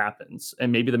never happens.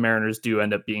 And maybe the Mariners do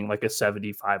end up being like a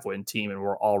 75 win team and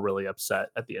we're all really upset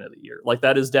at the end of the year. Like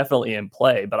that is definitely in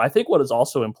play. But I think what is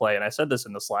also in play, and I said this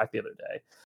in the Slack the other day,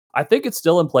 I think it's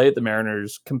still in play that the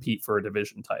Mariners compete for a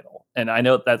division title. And I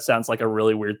know that sounds like a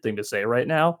really weird thing to say right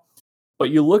now, but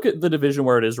you look at the division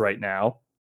where it is right now,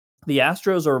 the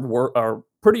Astros are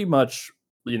pretty much,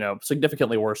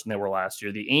 significantly worse than they were last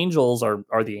year. The Angels are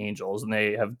the Angels, and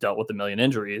they have dealt with a million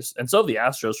injuries. And so have the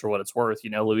Astros, for what it's worth.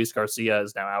 Luis Garcia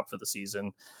is now out for the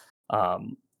season.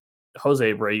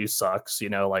 Jose Abreu sucks.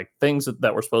 Like things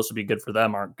that were supposed to be good for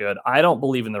them aren't good. I don't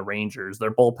believe in the Rangers.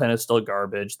 Their bullpen is still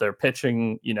garbage. Their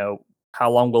pitching, how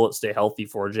long will it stay healthy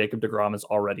for? Jacob deGrom is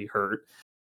already hurt.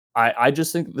 I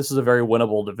just think this is a very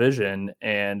winnable division,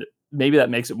 and maybe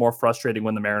that makes it more frustrating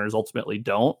when the Mariners ultimately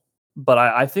don't. But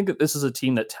I think that this is a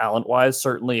team that talent-wise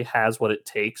certainly has what it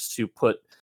takes to put,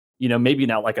 maybe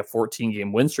not like a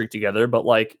 14-game win streak together, but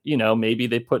like, maybe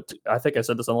they I think I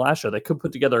said this on the last show, they could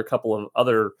put together a couple of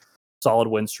other solid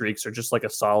win streaks or just like a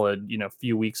solid,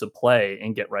 few weeks of play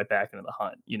and get right back into the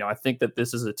hunt. I think that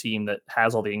this is a team that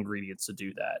has all the ingredients to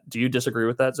do that. Do you disagree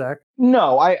with that, Zach?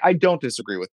 No, I don't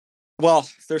disagree with. Well,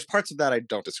 there's parts of that I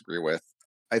don't disagree with.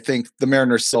 I think the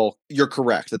Mariners still, you're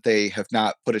correct that they have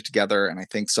not put it together. And I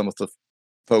think some of the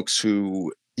folks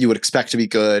who you would expect to be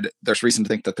good, there's reason to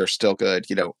think that they're still good.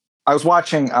 I was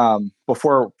watching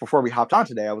before we hopped on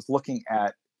today, I was looking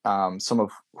at some of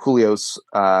Julio's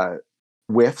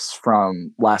whiffs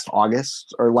from last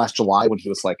August or last July when he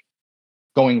was like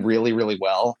going really, really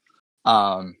well.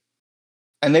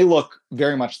 And they look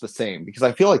very much the same because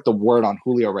I feel like the word on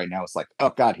Julio right now is like,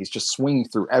 oh God, he's just swinging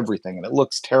through everything and it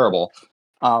looks terrible.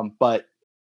 But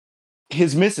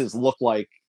his misses look like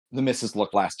the misses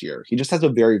looked last year. He just has a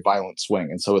very violent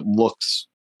swing. And so it looks,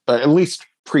 at least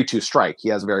pre-2 strike, he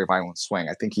has a very violent swing.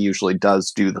 I think he usually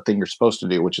does do the thing you're supposed to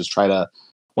do, which is try to,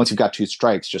 once you've got 2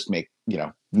 strikes, just make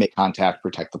contact,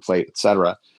 protect the plate,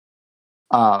 etc.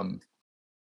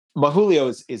 But Julio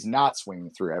is not swinging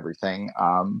through everything.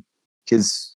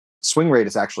 His swing rate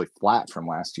is actually flat from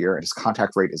last year, and his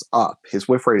contact rate is up. His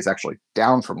whiff rate is actually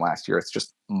down from last year. It's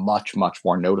just much, much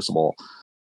more noticeable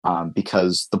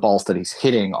because the balls that he's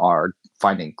hitting are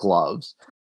finding gloves.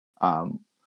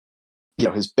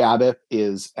 His BABIP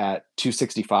is at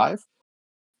 265,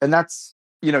 and that's,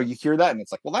 you hear that and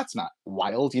it's like, well, that's not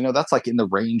wild. That's like in the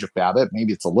range of BABIP.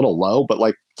 Maybe it's a little low, but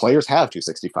like players have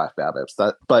 265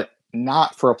 BABIPs. But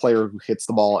not for a player who hits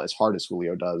the ball as hard as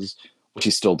Julio does, which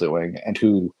he's still doing, and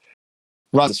who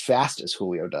runs as fast as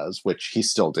Julio does, which he's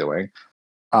still doing.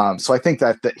 So I think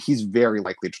that he's very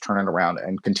likely to turn it around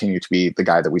and continue to be the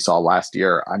guy that we saw last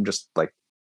year. I'm just like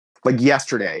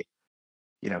yesterday,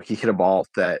 he hit a ball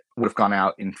that would have gone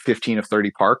out in 15 of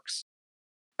 30 parks.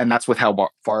 And that's with how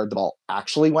far the ball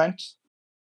actually went.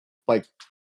 Like,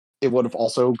 it would have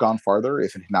also gone farther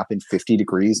if it had not been 50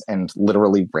 degrees and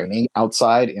literally raining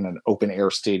outside in an open air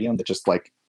stadium that just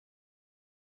like,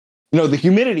 the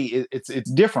humidity,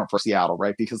 it's different for Seattle,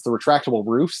 right? Because the retractable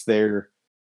roofs, there's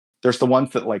the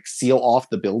ones that like seal off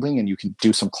the building and you can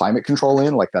do some climate control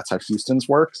in, like that's how Houston's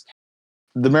works.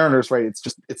 The Mariners, right?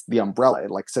 It's the umbrella.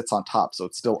 It like sits on top, so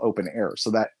it's still open air.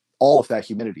 So that all of that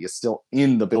humidity is still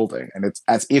in the building, and it's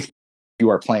as if you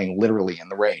are playing literally in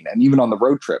the rain. And even on the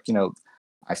road trip,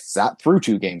 I sat through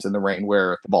 2 games in the rain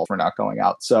where the balls were not going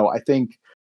out. So I think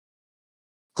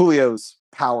Julio's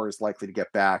power is likely to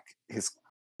get back. His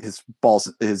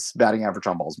batting average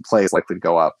on balls in play is likely to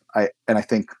go up. I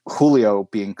think Julio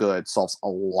being good solves a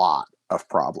lot of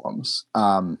problems.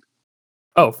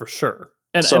 Oh, for sure.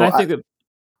 And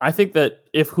I think that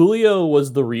if Julio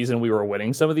was the reason we were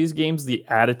winning some of these games, the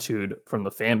attitude from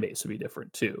the fan base would be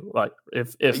different too. Like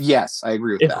if yes, I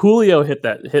agree with if that. Julio hit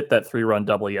that 3-run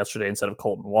double yesterday instead of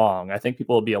Colton Wong, I think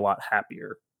people would be a lot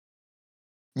happier.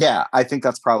 Yeah, I think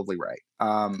that's probably right.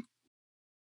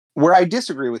 Where I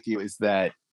disagree with you is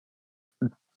that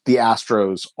the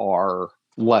Astros are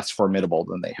less formidable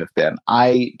than they have been.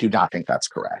 I do not think that's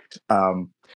correct.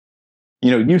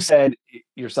 You said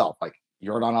yourself, like,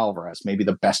 Yordan Alvarez, maybe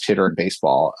the best hitter in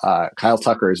baseball. Kyle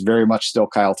Tucker is very much still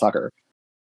Kyle Tucker.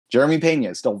 Jeremy Pena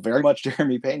is still very much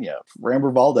Jeremy Pena.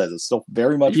 Framber Valdez is still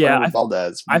very much Framber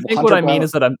Valdez. I think what I mean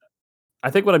is that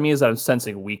I'm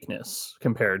sensing weakness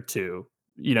compared to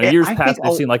years past.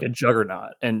 They seem like a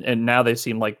juggernaut, and now they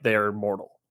seem like they're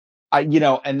mortal.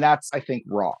 And that's, I think,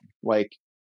 wrong. Like,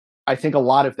 I think a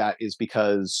lot of that is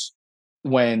because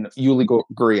when Yuli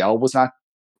Gurriel was not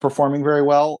performing very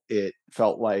well, it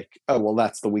felt like, oh, well,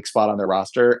 that's the weak spot on their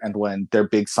roster. And when their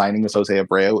big signing is Jose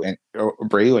Abreu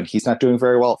and he's not doing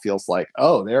very well, it feels like,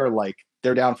 oh,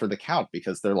 they're down for the count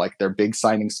because they're like, their big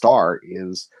signing star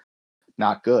is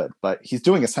not good. But he's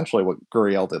doing essentially what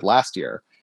Gurriel did last year.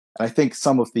 And I think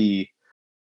some of the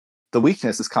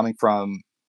weakness is coming from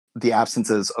the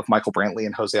absences of Michael Brantley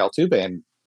and Jose Altuve. And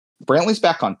Brantley's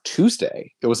back on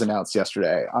Tuesday. It was announced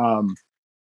yesterday.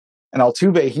 And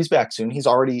Altuve, he's back soon. He's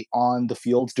already on the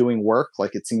field doing work.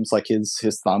 Like, it seems like his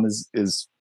thumb is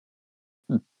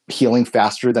healing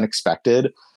faster than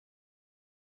expected.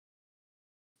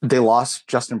 They lost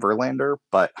Justin Verlander,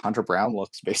 but Hunter Brown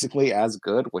looks basically as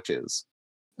good, which is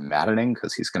maddening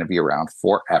because he's going to be around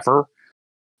forever.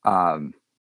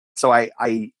 So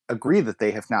I agree that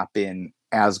they have not been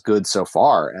as good so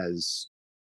far as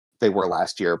they were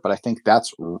last year, but I think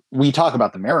we talk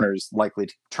about the Mariners likely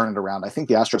to turn it around. I think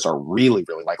the Astros are really,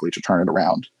 really likely to turn it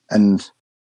around. And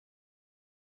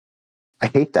I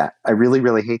hate that. I really,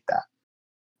 really hate that.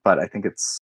 But I think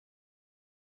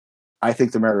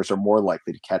the Mariners are more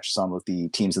likely to catch some of the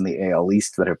teams in the AL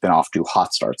East that have been off to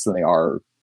hot starts than they are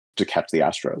to catch the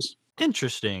Astros.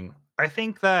 Interesting. I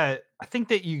think that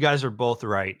you guys are both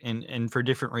right, and for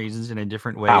different reasons and in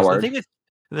different ways. Howard.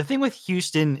 The thing with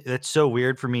Houston that's so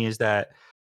weird for me is that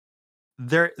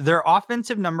their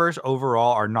offensive numbers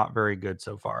overall are not very good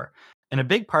so far. And a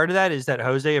big part of that is that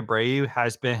Jose Abreu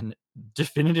has been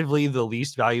definitively the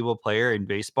least valuable player in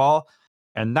baseball.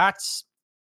 And that's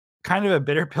kind of a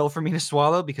bitter pill for me to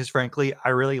swallow because, frankly, I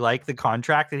really like the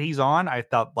contract that he's on. I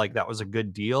felt like that was a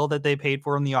good deal that they paid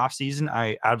for in the offseason.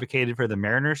 I advocated for the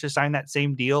Mariners to sign that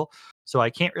same deal. So I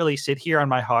can't really sit here on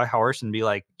my high horse and be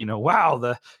like, wow,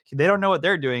 they don't know what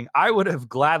they're doing. I would have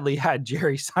gladly had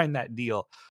Jerry sign that deal.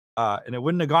 And it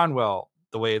wouldn't have gone well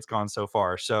the way it's gone so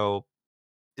far. So,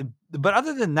 but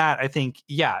other than that, I think,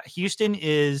 Houston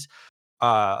is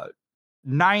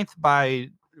ninth by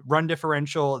run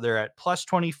differential. They're at plus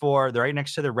 24. They're right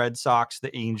next to the Red Sox,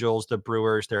 the Angels, the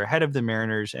Brewers. They're ahead of the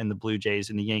Mariners and the Blue Jays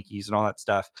and the Yankees and all that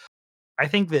stuff. I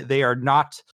think that they are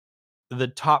not the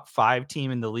top 5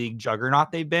 team in the league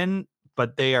juggernaut they've been,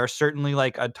 but they are certainly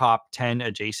like a top 10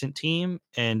 adjacent team,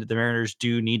 and the Mariners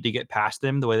do need to get past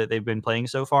them the way that they've been playing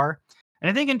so far. And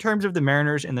I think in terms of the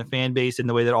Mariners and the fan base and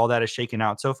the way that all that is shaken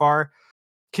out so far,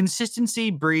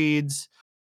 consistency breeds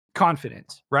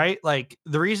confidence, right? Like,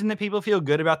 the reason that people feel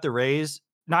good about the Rays,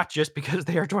 not just because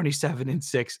they are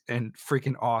 27-6 and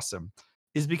freaking awesome,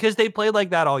 is because they played like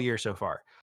that all year so far.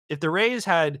 If the Rays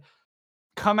had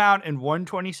come out and won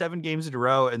 27 games in a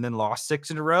row and then lost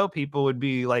 6 in a row, people would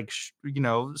be like,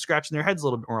 scratching their heads a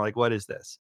little bit more like, what is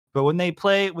this? But when they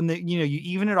you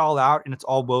even it all out and it's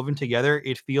all woven together,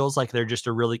 it feels like they're just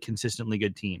a really consistently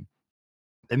good team.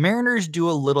 The Mariners do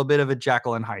a little bit of a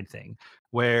Jekyll and Hyde thing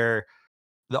where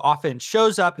the offense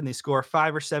shows up and they score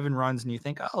 5 or 7 runs and you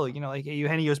think, oh, like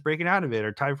Eugenio's breaking out of it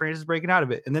or Ty France is breaking out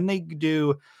of it. And then they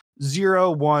do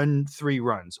 0, 1, 3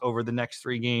 runs over the next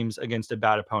 3 games against a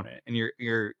bad opponent. And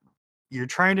you're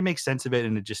trying to make sense of it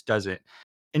and it just doesn't.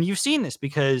 And you've seen this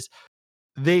because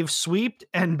they've swept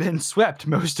and been swept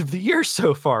most of the year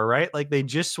so far, right? Like, they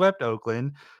just swept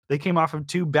Oakland. They came off of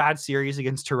 2 bad series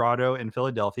against Toronto and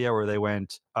Philadelphia where they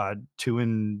went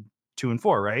 2-4,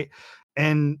 right?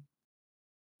 And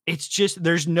it's just,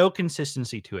 there's no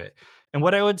consistency to it. And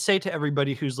what I would say to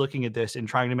everybody who's looking at this and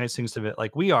trying to make sense of it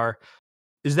like we are,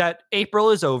 is that April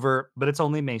is over, but it's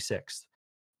only May 6th.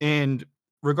 And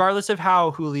regardless of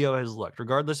how Julio has looked,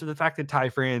 regardless of the fact that Ty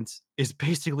France is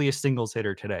basically a singles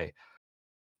hitter today,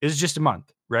 it's just a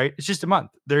month, right? It's just a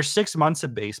month. There's 6 months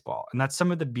of baseball. And that's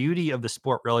some of the beauty of the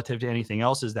sport relative to anything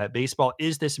else, is that baseball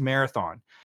is this marathon.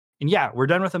 And yeah, we're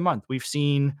done with a month. We've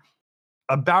seen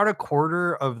about a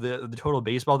quarter of the total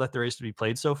baseball that there is to be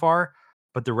played so far.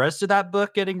 But the rest of that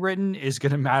book getting written is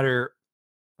going to matter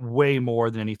way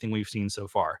more than anything we've seen so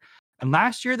far. And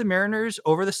last year, the Mariners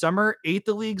over the summer ate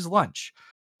the league's lunch.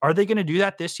 Are they going to do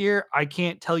that this year? I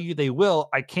can't tell you they will.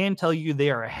 I can tell you they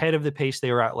are ahead of the pace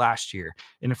they were at last year.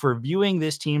 And if we're viewing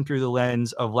this team through the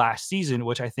lens of last season,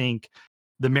 which I think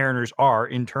the Mariners are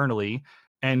internally,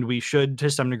 and we should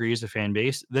to some degree as a fan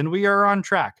base, then we are on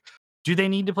track. Do they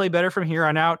need to play better from here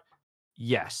on out?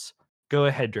 Yes. Go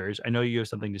ahead, Durs. I know you have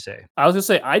something to say. I was going to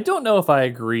say, I don't know if I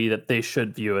agree that they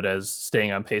should view it as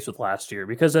staying on pace with last year,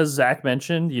 because as Zach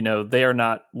mentioned, they are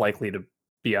not likely to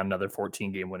be on another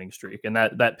 14-game winning streak. And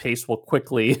that pace will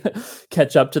quickly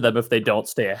catch up to them if they don't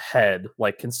stay ahead,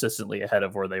 like consistently ahead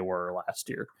of where they were last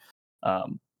year.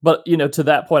 But, to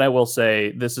that point, I will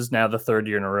say this is now the third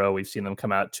year in a row we've seen them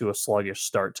come out to a sluggish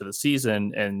start to the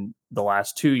season. And the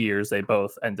last 2 years, they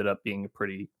both ended up being a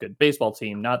pretty good baseball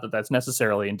team. Not that that's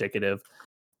necessarily indicative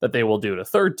that they will do it a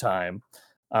third time,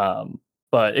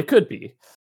 but it could be.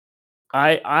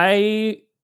 I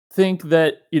think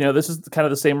that, this is kind of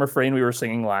the same refrain we were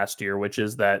singing last year, which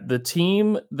is that the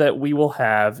team that we will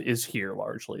have is here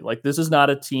largely. Like, this is not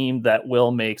a team that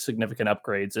will make significant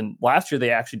upgrades. And last year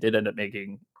they actually did end up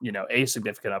making, a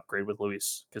significant upgrade with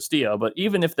Luis Castillo. But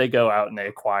even if they go out and they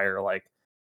acquire like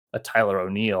a Tyler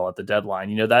O'Neill at the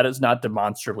deadline, that does not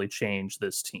demonstrably change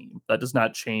this team. That does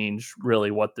not change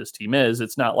really what this team is.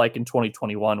 It's not like in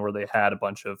 2021 where they had a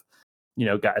bunch of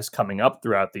guys coming up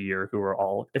throughout the year who are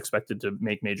all expected to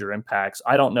make major impacts.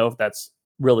 I don't know if that's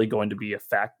really going to be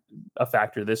a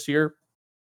factor this year.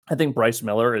 I think Bryce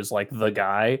Miller is like the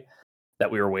guy that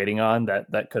we were waiting on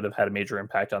that could have had a major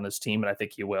impact on this team, and I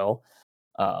think he will.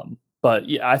 But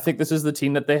yeah, I think this is the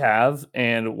team that they have,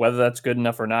 and whether that's good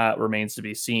enough or not remains to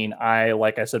be seen.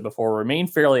 Like I said before, remain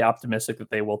fairly optimistic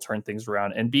that they will turn things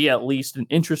around and be at least an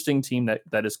interesting team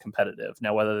that is competitive.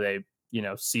 Now, whether they,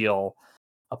 seal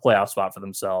a playoff spot for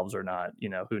themselves or not,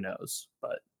 who knows?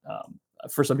 But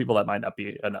for some people, that might not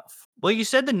be enough. Well, you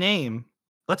said the name.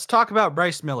 Let's talk about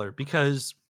Bryce Miller,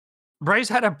 because Bryce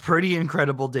had a pretty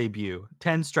incredible debut.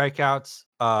 10 strikeouts,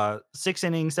 6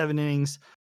 innings, 7 innings.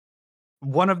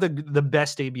 One of the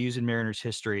best debuts in Mariners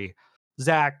history.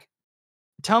 Zach,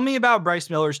 tell me about Bryce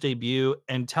Miller's debut,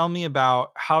 and tell me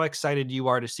about how excited you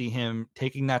are to see him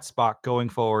taking that spot going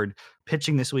forward,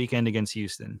 pitching this weekend against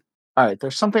Houston. All right,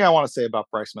 there's something I want to say about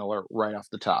Bryce Miller right off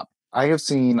the top. I have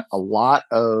seen a lot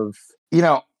of,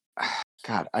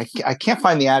 God, I can't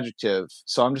find the adjective,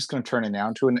 so I'm just going to turn it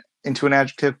down into an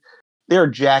adjective. There are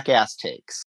jackass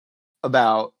takes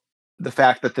about the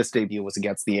fact that this debut was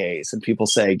against the A's, and people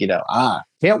say,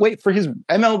 can't wait for his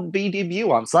MLB debut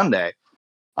on Sunday.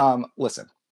 Listen,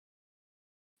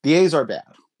 the A's are bad.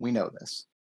 We know this.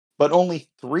 But only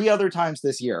 3 other times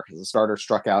this year has a starter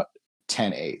struck out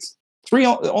 10 A's.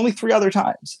 Only 3 other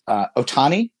times.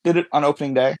 Ohtani did it on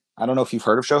opening day. I don't know if you've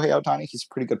heard of Shohei Ohtani. He's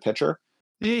a pretty good pitcher.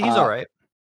 He's all right.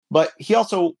 But he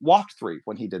also walked 3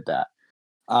 when he did that.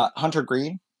 Hunter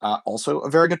Green, also a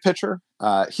very good pitcher.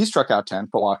 He struck out 10,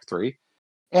 but walked 3.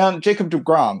 And Jacob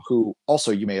deGrom, who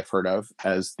also you may have heard of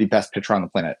as the best pitcher on the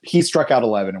planet. He struck out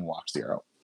 11 and walked 0.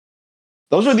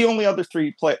 Those are the only other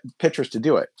 3 pitchers to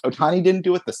do it. Ohtani didn't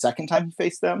do it the second time he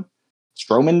faced them.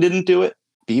 Stroman didn't do it.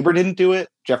 Bieber didn't do it.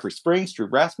 Jeffrey Springs, Drew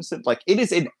Rasmussen. Like, it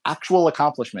is an actual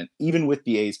accomplishment, even with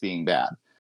the A's being bad.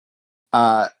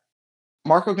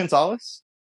 Marco Gonzalez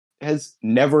has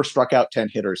never struck out 10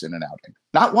 hitters in an outing.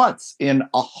 Not once in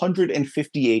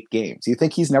 158 games. You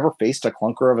think he's never faced a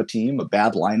clunker of a team, a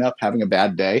bad lineup, having a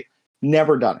bad day?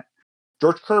 Never done it.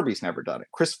 George Kirby's never done it.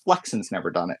 Chris Flexen's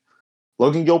never done it.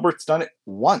 Logan Gilbert's done it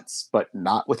once, but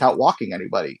not without walking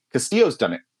anybody. Castillo's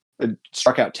done it.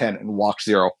 Struck out 10 and walked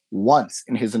 0 once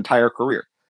in his entire career.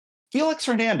 Felix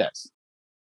Hernandez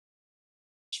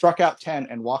struck out 10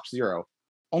 and walked 0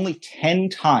 only 10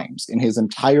 times in his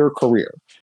entire career.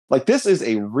 Like, this is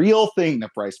a real thing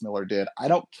that Bryce Miller did. I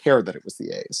don't care that it was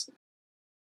the A's.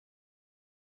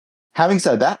 Having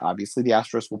said that, obviously the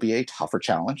Astros will be a tougher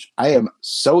challenge. I am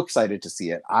so excited to see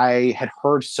it. I had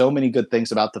heard so many good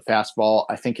things about the fastball.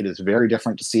 I think it is very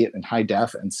different to see it in high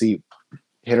def and see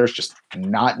hitters just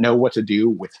not know what to do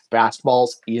with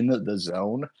fastballs in the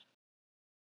zone.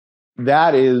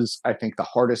 That is, I think, the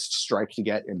hardest strike to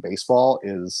get in baseball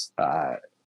is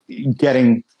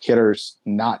getting hitters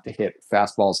not to hit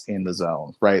fastballs in the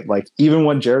zone, right? Like even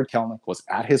when Jared Kelenic was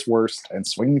at his worst and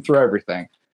swinging through everything,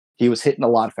 he was hitting a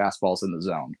lot of fastballs in the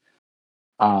zone.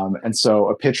 And so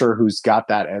a pitcher who's got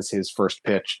that as his first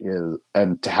pitch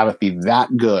and to have it be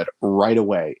that good right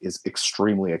away is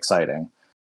extremely exciting.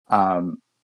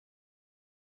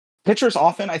 Pitchers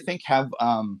often, I think, have,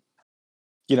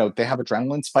 they have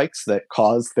adrenaline spikes that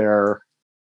cause their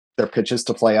pitches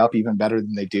to play up even better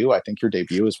than they do. I think your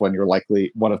debut is one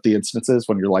of the instances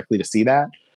when you're likely to see that.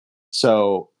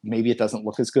 So maybe it doesn't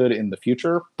look as good in the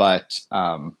future, but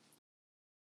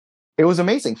it was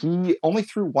amazing. He only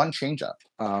threw one changeup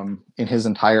in his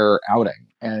entire outing,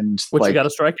 and which he got a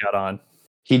strikeout on.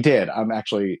 He did. I'm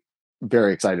actually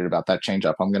very excited about that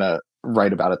changeup. I'm going to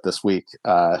write about it this week.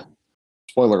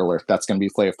 Spoiler alert, that's going to be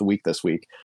play of the week this week.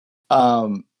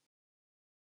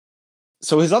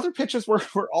 So his other pitches were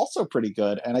also pretty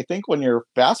good. And I think when your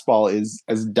fastball is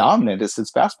as dominant as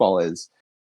his fastball is,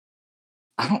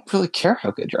 I don't really care how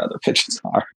good your other pitches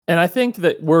are. And I think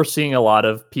that we're seeing a lot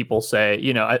of people say,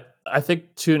 I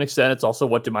think to an extent it's also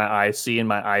what do my eyes see, and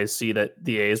my eyes see that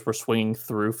the A's were swinging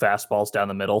through fastballs down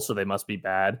the middle, so they must be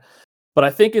bad. But I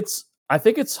think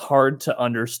it's hard to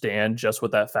understand just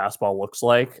what that fastball looks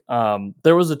like.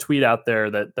 There was a tweet out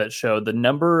there that showed the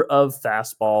number of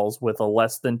fastballs with a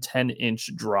less than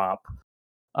 10-inch drop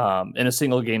in a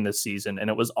single game this season, and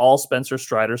it was all Spencer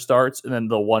Strider starts and then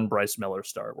the one Bryce Miller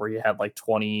start where he had like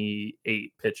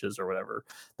 28 pitches or whatever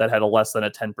that had a less than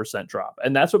a 10% drop.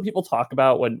 And that's what people talk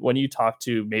about when you talk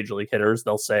to major league hitters.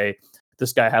 They'll say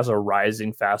this guy has a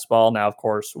rising fastball. Now, of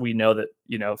course, we know that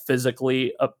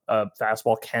physically a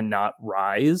fastball cannot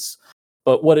rise,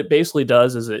 but what it basically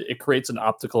does is it creates an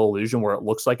optical illusion where it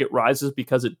looks like it rises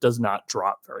because it does not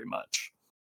drop very much.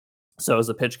 So as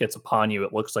the pitch gets upon you,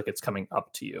 it looks like it's coming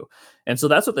up to you. And so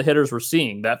that's what the hitters were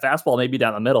seeing. That fastball may be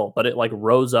down the middle, but it like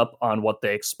rose up on what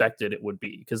they expected it would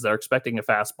be because they're expecting a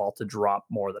fastball to drop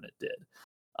more than it did.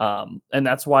 And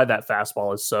that's why that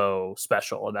fastball is so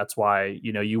special. And that's why,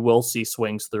 you will see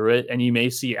swings through it, and you may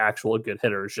see actual good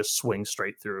hitters just swing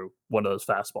straight through one of those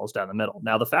fastballs down the middle.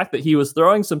 Now, the fact that he was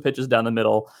throwing some pitches down the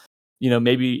middle,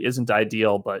 maybe isn't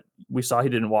ideal, but we saw he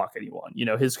didn't walk anyone.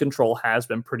 His control has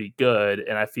been pretty good,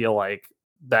 and I feel like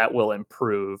that will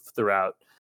improve throughout,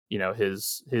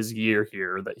 his year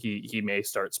here, that he may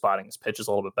start spotting his pitches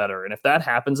a little bit better. And if that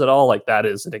happens at all, like that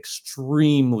is an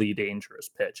extremely dangerous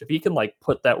pitch. If he can like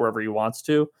put that wherever he wants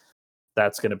to,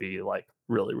 that's going to be like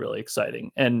really, really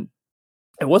exciting. And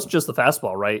it wasn't just the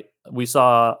fastball, right? We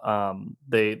saw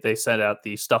they sent out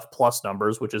the Stuff Plus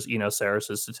numbers, which is Eno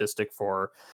Sarris's statistic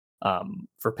for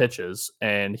pitches,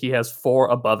 and he has 4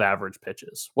 above average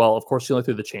pitches. Well, of course, he only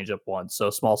threw the changeup once, so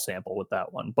small sample with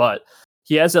that one, but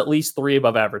he has at least 3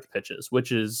 above average pitches,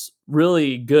 which is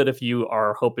really good if you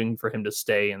are hoping for him to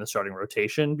stay in the starting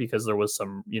rotation, because there was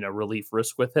some, relief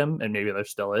risk with him, and maybe there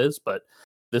still is, but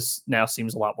this now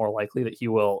seems a lot more likely that he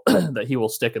will that he will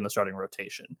stick in the starting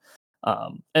rotation.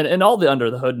 And all the under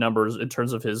the hood numbers in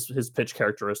terms of his pitch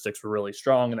characteristics were really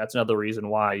strong. And that's another reason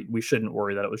why we shouldn't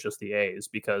worry that it was just the A's,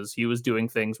 because he was doing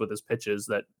things with his pitches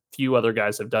that few other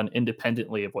guys have done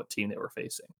independently of what team they were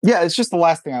facing. Yeah, it's just the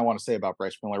last thing I want to say about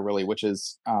Bryce Miller, really, which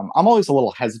is I'm always a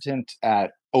little hesitant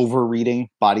at overreading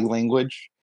body language.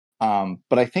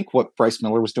 But I think what Bryce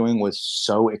Miller was doing was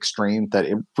so extreme that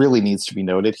it really needs to be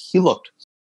noted. He looked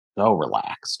so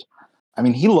relaxed. I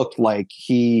mean, he looked like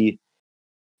he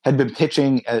had been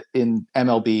pitching in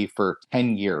MLB for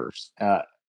 10 years.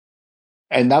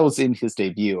 And that was in his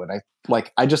debut. And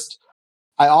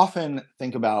I often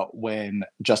think about when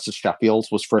Justice Sheffield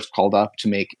was first called up to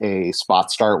make a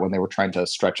spot start when they were trying to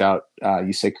stretch out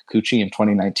Yusei Kikuchi in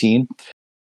 2019.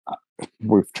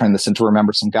 We've turned this into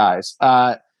Remember Some Guys.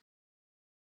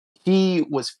 He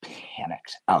was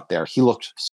panicked out there. He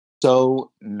looked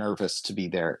so nervous to be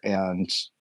there. And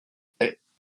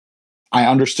I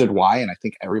understood why, and I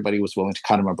think everybody was willing to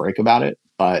cut him a break about it.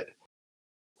 But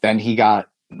then he got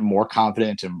more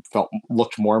confident and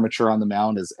looked more mature on the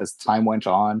mound as time went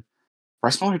on.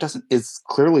 Bryce Miller is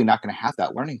clearly not going to have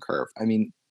that learning curve. I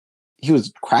mean, he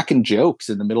was cracking jokes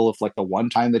in the middle of like the one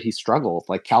time that he struggled.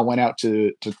 Like Cal went out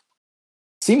to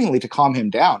seemingly to calm him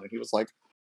down, and he was like,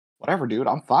 "Whatever, dude,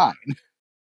 I'm fine."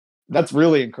 That's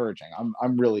really encouraging.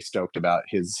 I'm really stoked about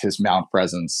his mound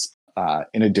presence.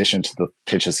 In addition to the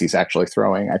pitches he's actually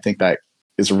throwing, I think that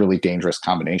is a really dangerous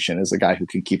combination as a guy who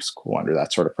can keep cool under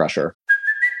that sort of pressure.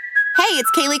 Hey,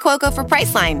 it's Kaylee Cuoco for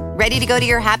Priceline. Ready to go to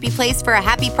your happy place for a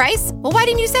happy price? Well, why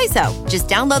didn't you say so? Just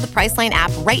download the Priceline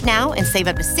app right now and save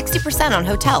up to 60% on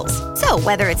hotels. So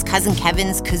whether it's Cousin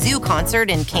Kevin's Kazoo Concert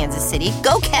in Kansas City,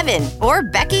 go Kevin, or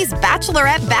Becky's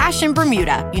Bachelorette Bash in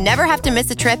Bermuda, you never have to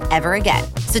miss a trip ever again.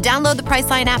 So download the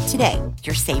Priceline app today.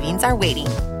 Your savings are waiting.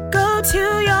 Go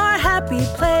to your happy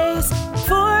place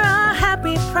for a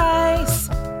happy price.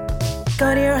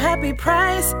 Go to your happy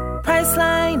price,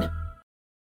 Priceline.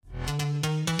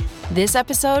 This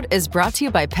episode is brought to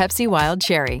you by Pepsi Wild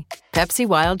Cherry. Pepsi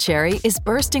Wild Cherry is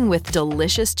bursting with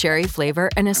delicious cherry flavor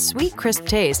and a sweet, crisp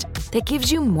taste that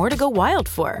gives you more to go wild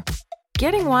for.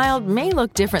 Getting wild may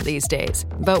look different these days,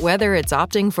 but whether it's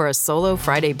opting for a solo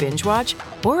Friday binge watch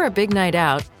or a big night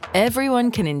out, everyone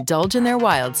can indulge in their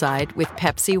wild side with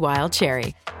Pepsi Wild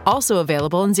Cherry. Also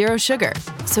available in Zero Sugar.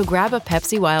 So grab a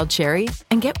Pepsi Wild Cherry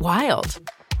and get wild.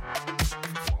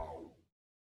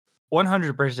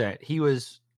 100%. He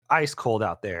was ice cold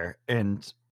out there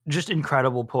and just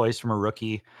incredible poise from a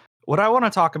rookie. What I want to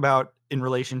talk about in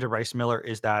relation to Bryce Miller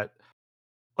is that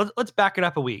let's back it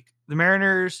up a week. The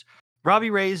Mariners, Robbie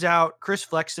Ray's out. Chris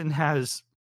Flexen has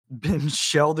been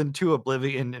shelled into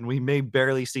oblivion, and we may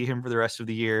barely see him for the rest of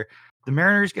the year. The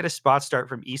Mariners get a spot start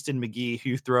from Easton McGee,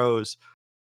 who throws.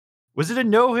 Was it a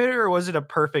no-hitter or was it a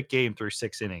perfect game through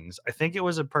 6 innings? I think it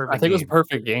was a perfect game. I think it was a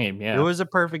perfect game, yeah. It was a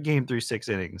perfect game through 6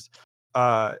 innings.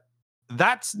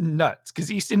 That's nuts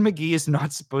because Easton McGee is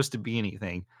not supposed to be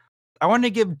anything. I want to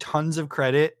give tons of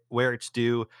credit where it's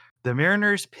due. The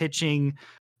Mariners pitching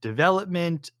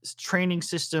development, training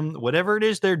system, whatever it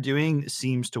is they're doing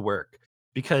seems to work,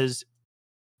 because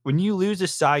when you lose a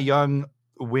Cy Young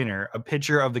winner, a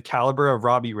pitcher of the caliber of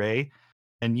Robbie Ray,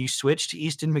 and you switch to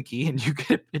Easton McGee and you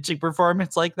get a pitching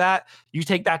performance like that, you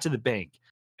take that to the bank.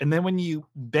 And then when you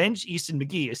bench Easton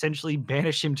McGee, essentially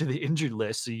banish him to the injured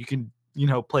list so you can,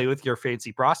 play with your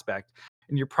fancy prospect,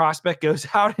 and your prospect goes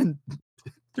out and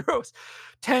throws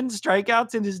 10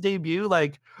 strikeouts in his debut.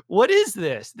 Like, what is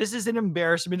this? This is an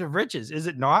embarrassment of riches, is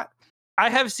it not? I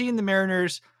have seen the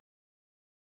Mariners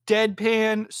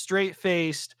deadpan,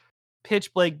 straight-faced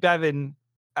pitch Blake Bevan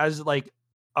as like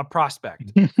a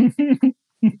prospect.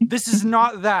 This is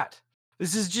not that.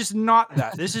 This is just not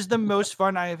that. This is the most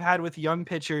fun I have had with young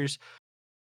pitchers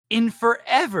in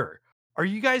forever. Are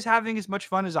you guys having as much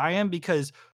fun as I am?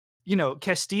 Because,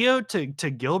 Castillo to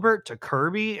Gilbert to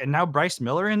Kirby and now Bryce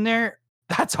Miller in there.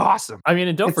 That's awesome. I mean,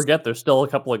 and don't forget, there's still a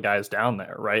couple of guys down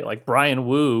there, right? Like Brian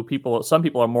Wu. Some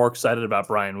people are more excited about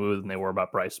Brian Wu than they were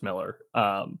about Bryce Miller.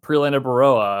 Prelanda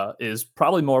Baroa is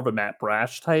probably more of a Matt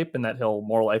Brash type, and that he'll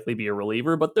more likely be a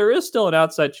reliever. But there is still an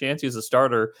outside chance he's a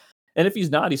starter. And if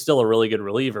he's not, he's still a really good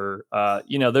reliever.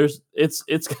 It's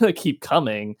going to keep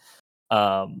coming.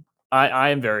 I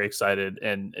am very excited,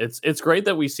 and it's great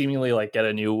that we seemingly like get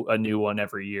a new one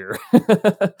every year.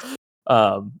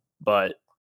 But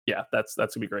yeah, that's gonna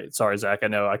be great. Sorry, Zach, I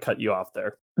know I cut you off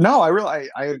there. No, I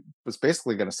was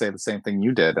basically going to say the same thing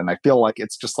you did, and I feel like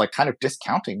it's just like kind of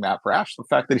discounting Matt Brash, the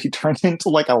fact that he turned into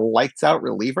like a lights out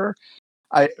reliever.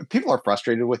 People are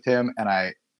frustrated with him, and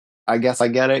I guess I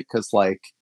get it, because like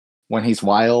when he's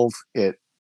wild,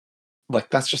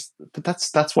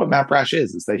 that's what Matt Brash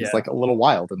is that he's like a little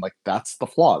wild, and like that's the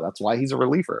flaw. That's why he's a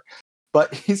reliever.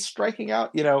 But he's striking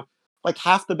out, like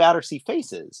half the batters he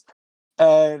faces.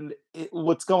 And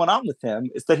what's going on with him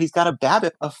is that he's got a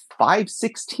BABIP of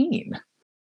 516.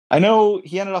 I know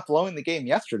he ended up blowing the game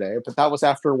yesterday, but that was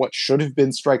after what should have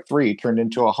been strike 3 turned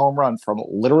into a home run from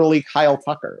literally Kyle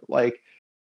Tucker. Like,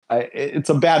 it's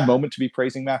a bad moment to be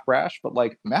praising Matt Brash, but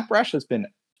like Matt Brash has been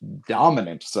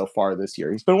dominant so far this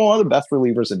year. He's been one of the best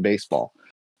relievers in baseball.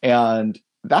 And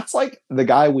that's like the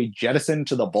guy we jettisoned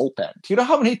to the bullpen. Do you know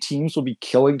how many teams will be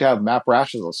killing to have Matt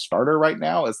Brash as a starter right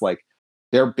now as like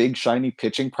their big shiny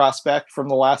pitching prospect from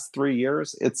the last 3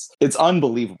 years? It's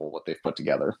unbelievable what they've put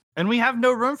together. And we have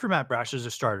no room for Matt Brash as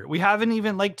a starter. We haven't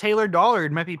even, like, Taylor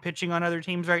Dollard might be pitching on other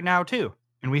teams right now too.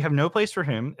 And we have no place for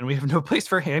him. And we have no place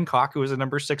for Hancock, who was a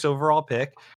number 6 overall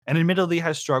pick and admittedly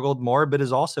has struggled more, but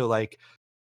is also like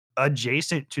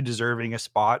adjacent to deserving a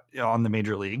spot on the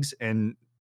major leagues. And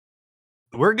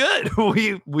we're good.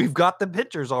 We've got the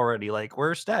pitchers already. Like,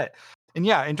 we're set. And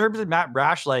yeah, in terms of Matt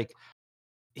Brash, like,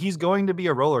 he's going to be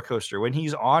a roller coaster. When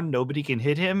he's on, nobody can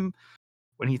hit him.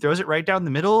 When he throws it right down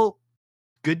the middle,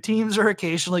 good teams are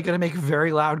occasionally going to make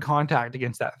very loud contact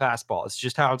against that fastball. It's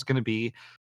just how it's going to be.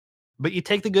 But you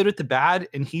take the good with the bad,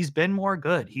 and he's been more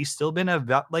good. He's still been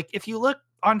like, if you look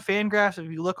on Fangraphs,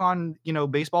 if you look on,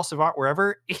 Baseball Savant,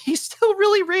 wherever, he's still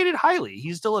really rated highly.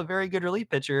 He's still a very good relief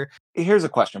pitcher. Here's a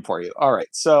question for you. All right.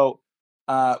 So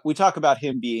we talk about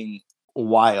him being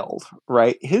wild,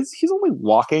 right? He's only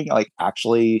walking like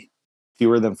actually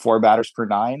fewer than 4 batters per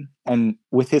 9, and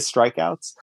with his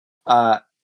strikeouts,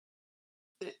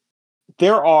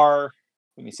 there are,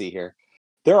 let me see here.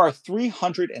 There are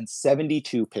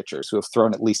 372 pitchers who have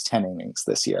thrown at least 10 innings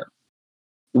this year.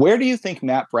 Where do you think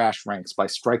Matt Brash ranks by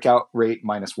strikeout rate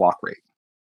minus walk rate?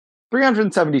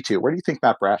 372. Where do you think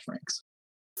Matt Brash ranks?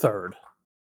 Third.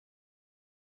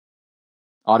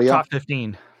 Audio? Top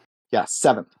 15. Yeah,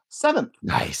 seventh.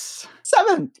 Nice.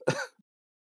 Seventh.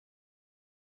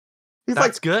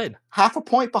 That's good. Half a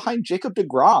point behind Jacob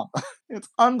deGrom. It's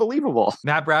unbelievable.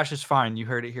 Matt Brash is fine. You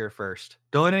heard it here first.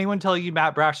 Don't let anyone tell you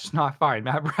Matt Brash is not fine.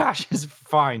 Matt Brash is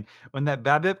fine. When that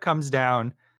BABIP comes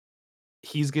down,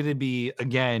 he's going to be,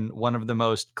 again, one of the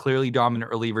most clearly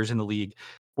dominant relievers in the league.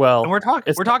 Well, and we're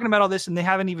talking about all this, and they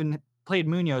haven't even played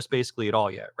Munoz basically at all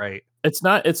yet, right? It's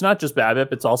not just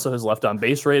BABIP. It's also his left on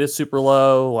base rate is super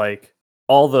low. Like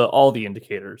all the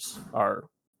indicators are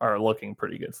looking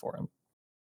pretty good for him.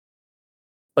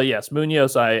 But yes,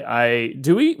 Munoz,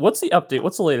 what's the update?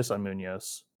 What's the latest on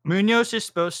Munoz? Munoz is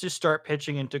supposed to start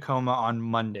pitching in Tacoma on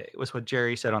Monday, was what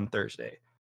Jerry said on Thursday.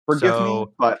 Forgive me,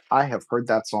 but I have heard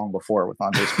that song before with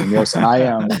Andres Munoz, and I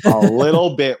am a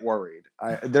little bit worried.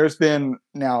 There's been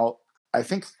now, I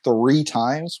think 3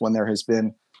 times when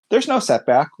there's no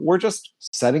setback. We're just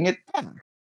setting it back.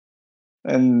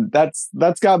 And that's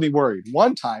got me worried.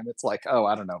 One time it's like, oh,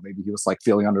 I don't know, maybe he was like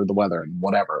feeling under the weather and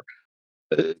whatever.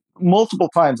 Multiple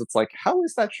times it's like, how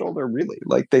is that shoulder really?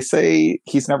 Like they say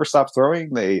he's never stopped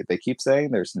throwing. They keep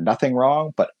saying there's nothing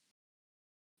wrong, but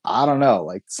I don't know.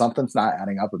 Like something's not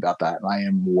adding up about that, and I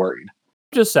am worried.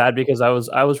 Just sad because I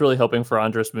was really hoping for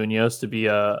Andres Munoz to be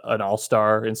an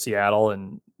all-star in Seattle,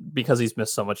 and because he's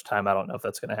missed so much time, I don't know if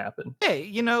that's going to happen. Hey,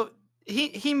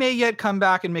 he may yet come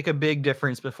back and make a big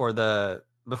difference before the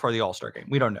All-Star game.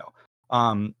 We don't know.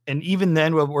 And even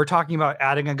then, we're talking about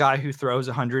adding a guy who throws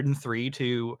 103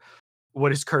 to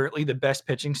what is currently the best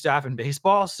pitching staff in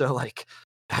baseball. So like,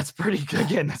 that's pretty good.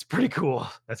 Again, that's pretty cool.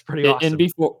 That's pretty awesome.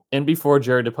 And before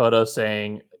Jared DePoto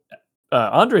saying,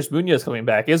 Andres Munoz coming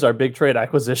back is our big trade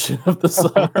acquisition of the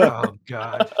summer. Oh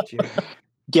God.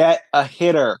 Get a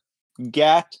hitter.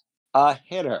 My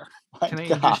Can I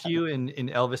interest you in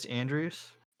Elvis Andrews?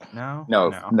 No,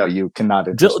 you cannot.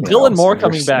 Dylan Moore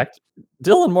coming back.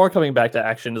 Dylan Moore coming back to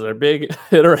action is our big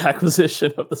hitter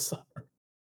acquisition of the summer.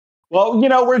 Well,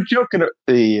 we're joking.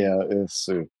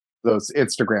 Those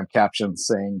Instagram captions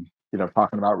saying,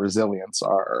 talking about resilience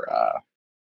are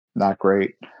not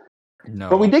great. No,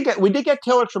 but we did get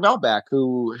Taylor Trammell back,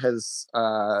 who has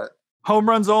home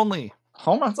runs only.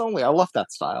 Home runs only. I love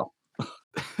that style.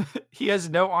 He has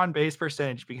no on base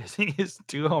percentage because he has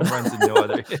 2 home runs and no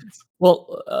other hits.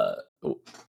 Well,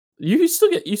 you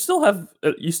still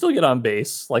get on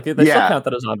base. Like they still count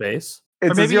that as on base.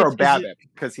 It's a 0 BABIP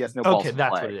because he has no balls. Okay,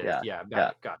 that's what it is. Yeah,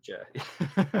 BABIP, gotcha.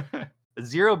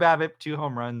 0 BABIP, 2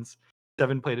 home runs,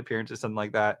 7 plate appearances, something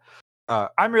like that.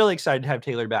 I'm really excited to have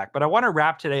Taylor back, but I want to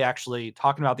wrap today actually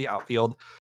talking about the outfield.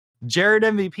 Jared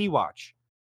MVP watch.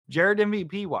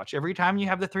 Every time you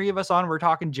have the 3 of us on, we're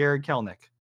talking Jared Kelenic.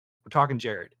 We're talking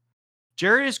Jared.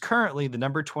 Jared is currently the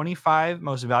number 25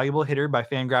 most valuable hitter by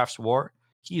Fangraphs WAR.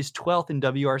 He is 12th in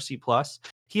WRC+.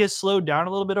 He has slowed down a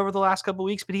little bit over the last couple of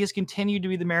weeks, but he has continued to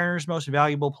be the Mariners' most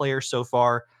valuable player so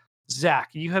far. Zach,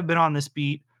 you have been on this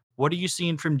beat. What are you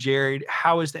seeing from Jared?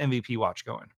 How is the MVP watch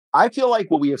going? I feel like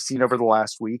what we have seen over the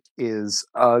last week is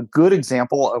a good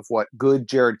example of what good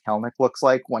Jared Kelenic looks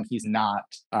like when he's not,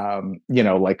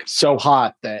 like so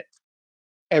hot that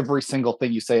every single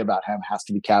thing you say about him has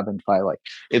to be cabined by like,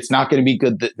 it's not going to be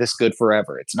this good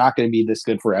forever. It's not going to be this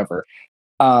good forever.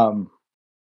 The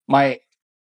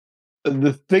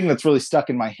thing that's really stuck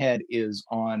in my head is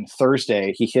on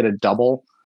Thursday, he hit a double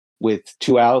with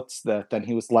 2 outs that then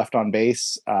he was left on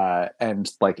base. And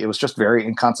like, it was just very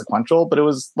inconsequential, but it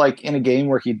was like in a game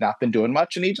where he'd not been doing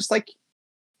much and he just like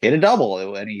hit a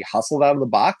double and he hustled out of the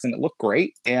box and it looked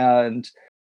great. And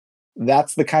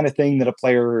that's the kind of thing that a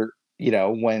player,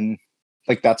 when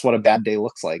like, that's what a bad day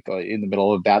looks like in the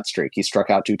middle of a bad streak. He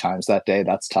struck out 2 times that day.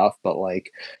 That's tough, but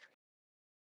like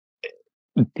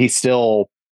he's still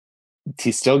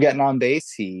getting on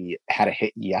base. He had a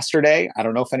hit yesterday. I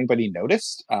don't know if anybody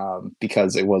noticed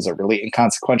because it was a really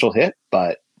inconsequential hit,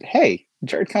 but hey,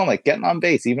 Jared Kelenic getting on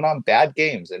base, even on bad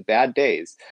games and bad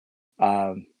days.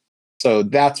 So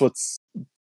that's what's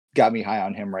got me high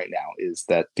on him right now is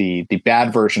that the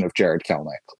bad version of Jared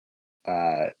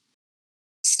Kelenic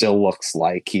still looks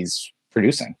like he's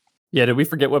producing. Yeah, did we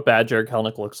forget what bad Jared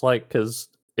Kelenic looks like? Because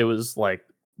it was like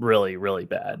really, really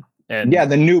bad. And yeah,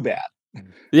 the new bad.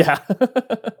 Yeah.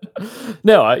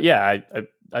 No, I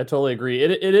I totally agree.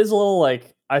 It is a little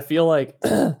like, I feel like,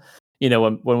 when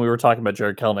we were talking about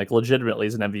Jared Kelenic, legitimately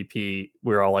as an MVP,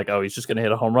 we were all like, oh, he's just going to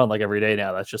hit a home run like every day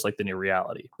now. That's just like the new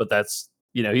reality. But that's,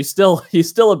 he's still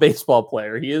a baseball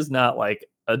player. He is not like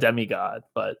a demigod,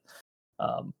 but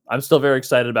I'm still very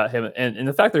excited about him. And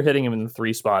the fact they're hitting him in the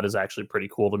 3 spot is actually pretty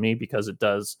cool to me, because it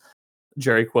does,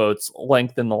 Jerry quotes,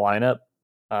 lengthen the lineup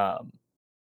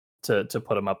to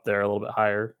put him up there a little bit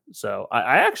higher. So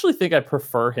I actually think I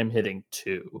prefer him hitting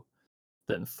 2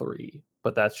 than 3,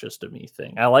 but that's just a me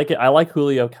thing. I like it. I like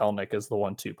Julio Kelenic as the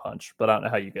 1-2 punch, but I don't know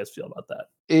how you guys feel about that.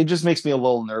 It just makes me a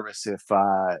little nervous if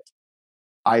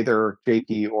either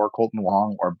JP or Colton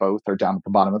Wong or both are down at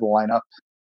the bottom of the lineup,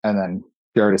 and then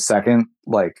Jared is second.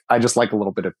 Like, I just like a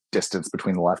little bit of distance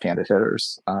between the left-handed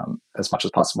hitters as much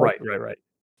as possible. Right.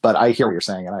 But I hear what you're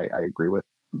saying, and I agree with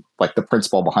like the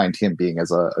principle behind him being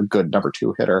as a good number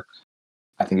 2 hitter.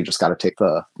 I think you just got to take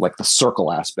the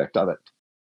circle aspect of it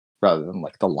rather than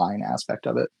like the line aspect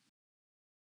of it.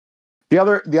 The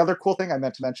other cool thing I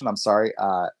meant to mention, I'm sorry,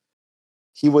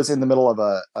 he was in the middle of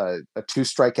a 2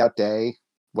 strikeout day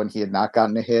when he had not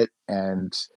gotten a hit,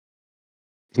 and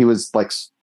he was like,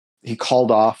 he called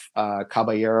off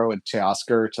Caballero and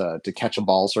Teoscar to catch a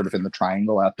ball sort of in the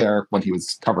triangle out there when he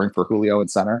was covering for Julio in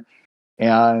center.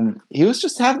 And he was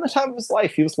just having the time of his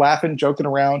life. He was laughing, joking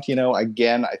around.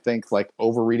 Again, I think like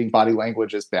overreading body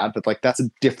language is bad, but like that's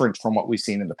different from what we've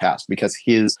seen in the past, because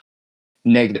his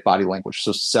negative body language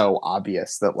is so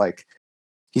obvious that like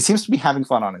he seems to be having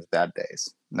fun on his bad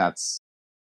days. And that's,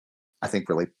 I think,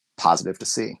 really positive to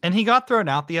see. And he got thrown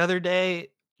out the other day,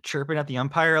 chirping at the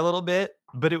umpire a little bit,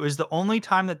 but it was the only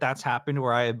time that's happened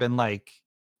where I have been like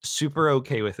super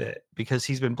okay with it, because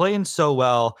he's been playing so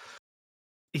well.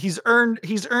 He's earned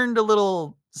a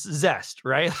little zest,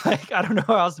 right? Like, I don't know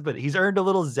how else to put it. He's earned a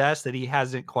little zest that he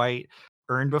hasn't quite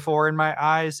earned before in my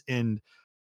eyes. And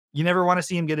you never want to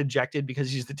see him get ejected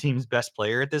because he's the team's best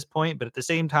player at this point. But at the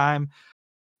same time,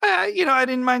 I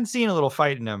didn't mind seeing a little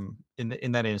fight in him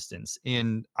in that instance.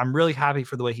 And I'm really happy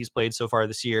for the way he's played so far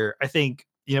this year. I think,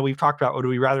 we've talked about, would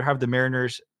we rather have the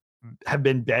Mariners have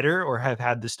been better or have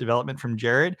had this development from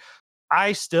Jared?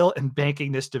 I still am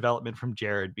banking this development from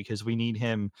Jared, because we need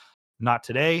him not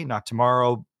today, not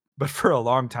tomorrow, but for a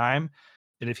long time.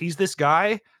 And if he's this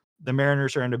guy, the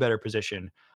Mariners are in a better position.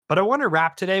 But I want to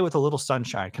wrap today with a little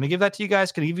sunshine. Can I give that to you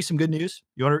guys? Can I give you some good news?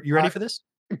 You ready for this?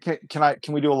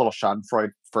 Can we do a little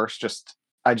Schadenfreude first?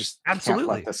 I just Absolutely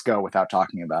can't let this go without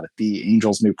talking about it. The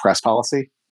Angels' new press policy.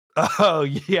 Oh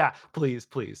yeah, please.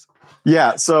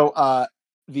 Yeah. So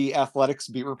the Athletics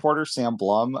beat reporter Sam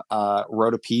Blum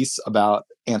wrote a piece about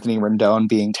Anthony Rendon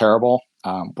being terrible,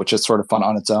 which is sort of fun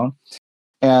on its own.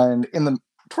 And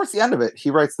towards the end of it,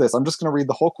 he writes this. I'm just going to read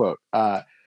the whole quote.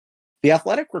 The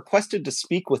Athletic requested to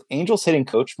speak with Angels hitting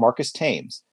coach Marcus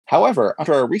Thames. However,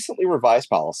 under a recently revised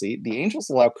policy, the Angels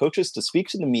allow coaches to speak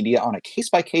to the media on a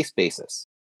case-by-case basis.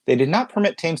 They did not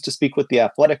permit Thames to speak with the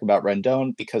Athletic about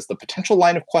Rendon because the potential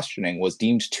line of questioning was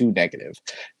deemed too negative.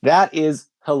 That is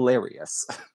hilarious.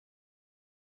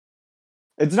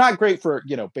 It's not great for,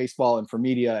 baseball and for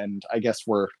media, and I guess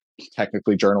we're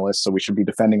technically journalists, so we should be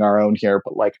defending our own here,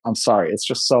 but like, I'm sorry, it's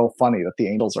just so funny that the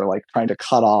Angels are like trying to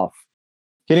cut off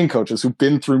hitting coaches who've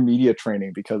been through media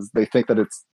training because they think that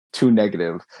it's too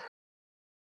negative.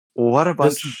 What a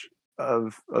bunch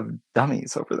of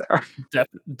dummies over there.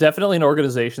 Definitely an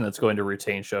organization that's going to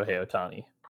retain Shohei Ohtani.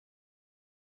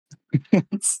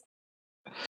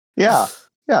 Yeah.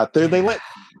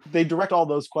 They direct all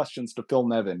those questions to Phil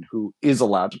Nevin, who is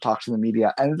allowed to talk to the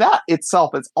media, and that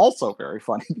itself is also very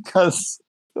funny because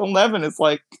Phil Nevin is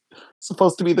like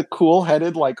supposed to be the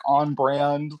cool-headed, like on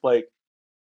brand, like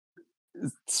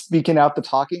speaking out the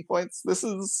talking points. This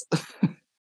is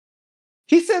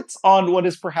he sits on what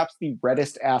is perhaps the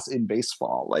reddest ass in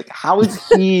baseball. Like, how is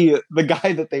he the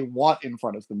guy that they want in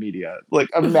front of the media? Like,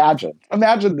 imagine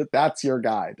that that's your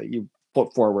guy that you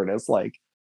put forward as like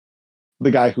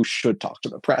the guy who should talk to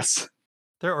the press.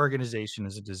 Their organization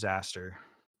is a disaster.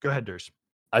 Go ahead, Durs.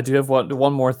 I do have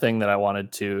one more thing that I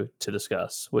wanted to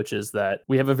discuss, which is that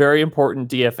we have a very important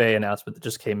DFA announcement that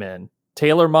just came in.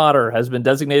 Taylor Motter has been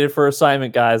designated for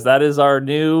assignment, guys. That is our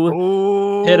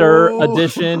new hitter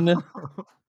addition.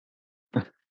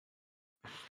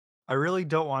 I really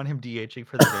don't want him DHing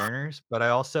for the Mariners, but I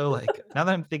also, like, now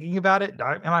that I'm thinking about it,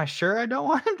 am I sure I don't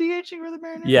want him DHing for the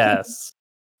Mariners? Yes.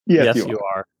 Yes, you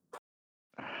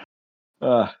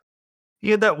are. He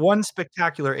had that one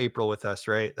spectacular April with us,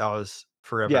 right? That was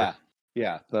forever.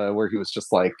 Yeah. Where he was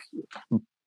just like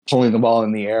pulling the ball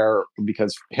in the air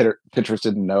because pitchers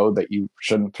didn't know that you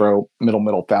shouldn't throw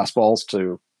middle fastballs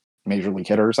to major league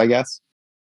hitters, I guess.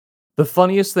 The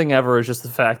funniest thing ever is just the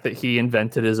fact that he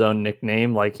invented his own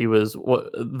nickname. Like he was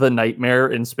the Nightmare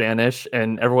in Spanish,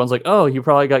 and everyone's like, "Oh, he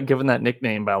probably got given that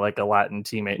nickname by like a Latin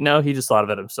teammate." No, he just thought of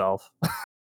it himself.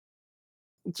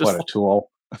 Just what a tool!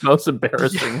 Most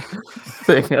embarrassing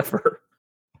thing ever.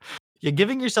 Yeah,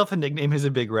 giving yourself a nickname is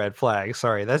a big red flag.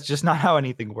 Sorry, that's just not how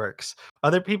anything works.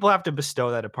 Other people have to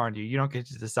bestow that upon you. You don't get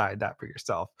to decide that for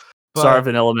yourself. But... Sorry,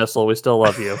 Vanilla Missile. We still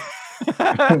love you.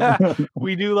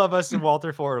 We do love us some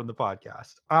Walter Ford on the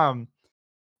podcast.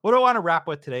 What I want to wrap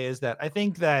with today is that I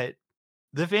think that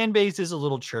the fan base is a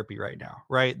little chirpy right now,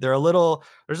 right? There's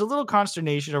a little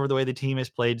consternation over the way the team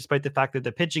has played, despite the fact that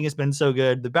the pitching has been so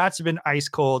good. The bats have been ice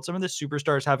cold. Some of the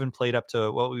superstars haven't played up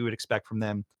to what we would expect from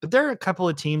them. But there are a couple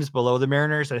of teams below the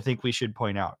Mariners that I think we should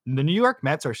point out. The New York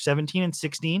Mets are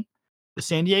 17-16. The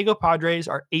San Diego Padres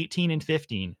are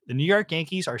 18-15. The New York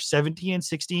Yankees are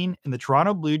 17-16, and the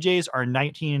Toronto Blue Jays are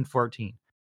 19-14. Can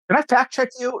I fact check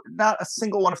you? Not a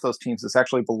single one of those teams is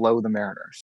actually below the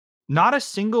Mariners. Not a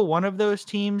single one of those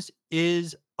teams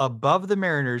is above the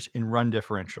Mariners in run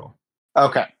differential.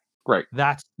 Okay, great.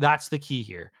 That's the key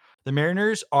here. The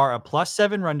Mariners are a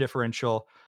 +7 run differential.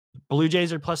 Blue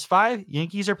Jays are +5.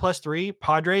 Yankees are +3.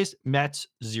 Padres, Mets,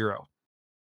 0.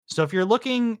 So if you're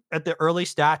looking at the early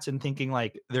stats and thinking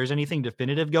like there's anything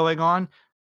definitive going on,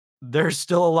 there's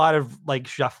still a lot of like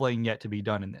shuffling yet to be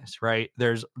done in this, right?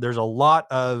 There's a lot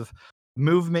of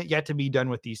movement yet to be done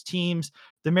with these teams.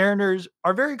 The Mariners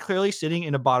are very clearly sitting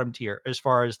in a bottom tier as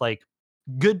far as like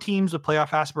good teams with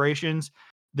playoff aspirations.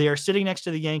 They are sitting next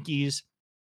to the Yankees,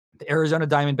 the Arizona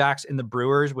Diamondbacks, and the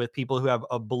Brewers with people who have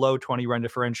a below 20 run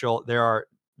differential. There are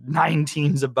 9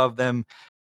 teams above them.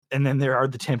 And then there are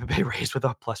the Tampa Bay Rays with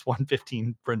a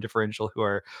 +115 run differential who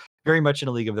are very much in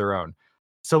a league of their own.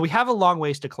 So we have a long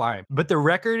ways to climb, but the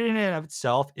record in and of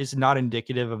itself is not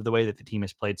indicative of the way that the team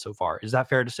has played so far. Is that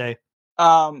fair to say?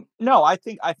 No, I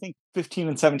think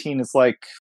 15-17 is like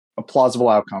a plausible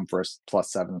outcome for a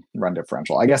 +7 run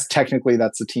differential. I guess technically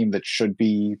that's a team that should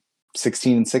be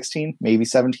 16-16, maybe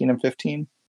 17-15.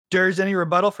 There's any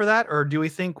rebuttal for that, or do we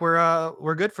think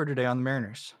we're good for today on the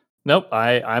Mariners? Nope,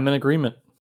 I'm in agreement.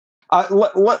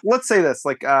 Let's say this.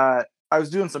 Like, I was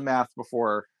doing some math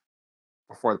before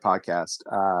the podcast.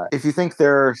 If you think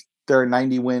they're a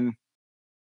 90-win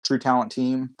true talent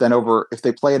team, then if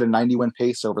they play at a 90-win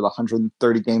pace over the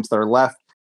 130 games that are left,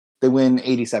 they win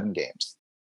 87 games.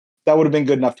 That would have been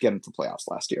good enough to get into the playoffs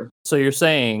last year. So you're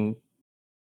saying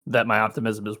that my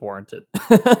optimism is warranted?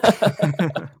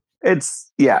 The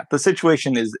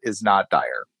situation is not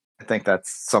dire. I think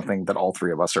that's something that all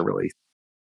three of us are really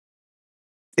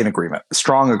in agreement,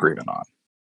 strong agreement on.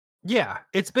 Yeah,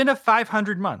 it's been a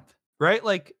 500 month, right?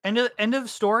 Like end of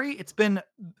story. It's been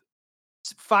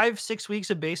 5-6 weeks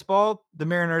of baseball. The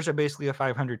Mariners are basically a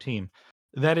 500 team.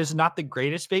 That is not the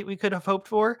greatest fate we could have hoped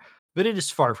for, but it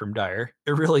is far from dire.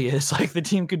 It really is. Like the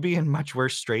team could be in much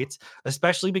worse straits,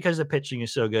 especially because the pitching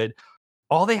is so good.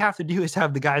 All they have to do is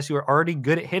have the guys who are already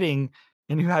good at hitting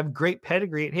and who have great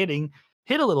pedigree at hitting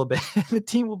hit a little bit. The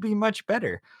team will be much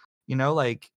better. You know,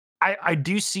 like I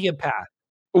do see a path.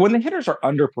 When the hitters are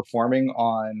underperforming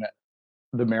on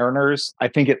the Mariners, I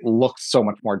think it looks so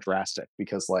much more drastic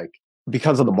because of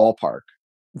the ballpark.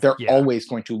 They're always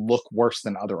going to look worse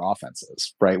than other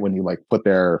offenses, right? When you like put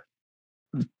their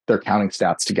counting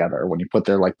stats together, when you put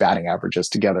their like batting averages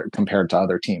together compared to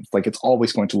other teams, like it's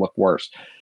always going to look worse.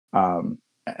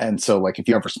 And so like if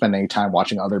you ever spend any time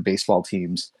watching other baseball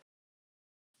teams,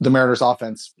 the Mariners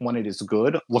offense, when it is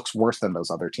good, looks worse than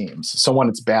those other teams. So when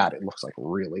it's bad, it looks like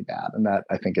really bad. And that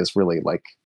I think is really like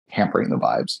hampering the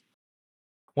vibes.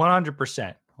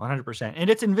 100%. And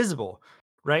it's invisible,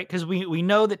 right? Because we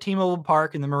know that T-Mobile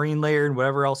Park and the Marine Layer and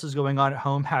whatever else is going on at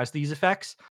home has these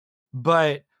effects,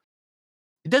 but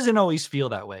it doesn't always feel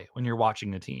that way when you're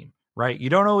watching the team, right? You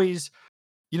don't always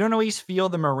feel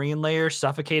the Marine Layer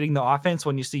suffocating the offense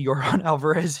when you see Yordan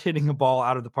Alvarez hitting a ball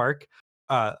out of the park.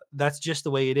 That's just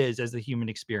the way it is as the human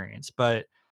experience. But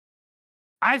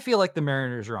I feel like the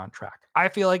Mariners are on track. I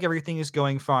feel like everything is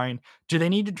going fine. Do they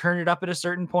need to turn it up at a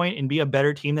certain point and be a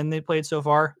better team than they played so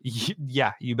far?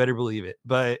 Yeah, you better believe it.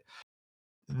 But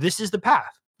this is the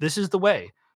path. This is the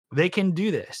way. They can do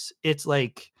this. It's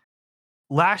like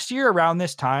last year around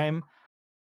this time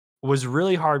was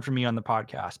really hard for me on the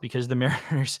podcast because the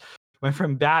Mariners went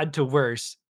from bad to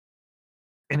worse.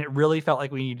 And it really felt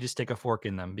like we needed to stick a fork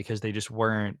in them because they just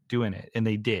weren't doing it. And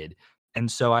they did.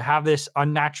 And so I have this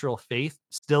unnatural faith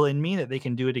still in me that they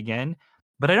can do it again.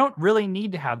 But I don't really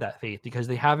need to have that faith because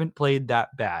they haven't played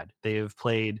that bad. They have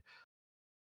played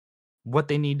what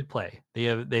they need to play.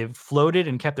 They've floated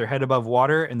and kept their head above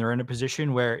water. And they're in a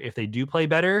position where if they do play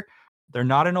better, They're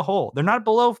not in a hole.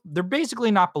 They're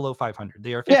basically not below 500.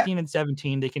 They are 15 and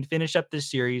 17. They can finish up this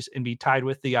series and be tied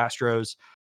with the Astros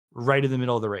right in the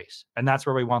middle of the race. And that's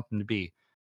where we want them to be.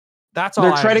 That's all.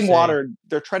 They're treading water.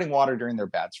 They're treading water during their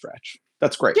bad stretch.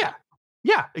 That's great.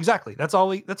 Yeah, exactly. That's all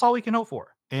we can hope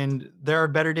for. And there are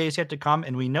better days yet to come.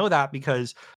 And we know that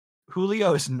because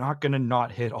Julio is not going to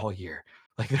not hit all year.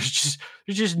 Like there's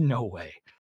just no way.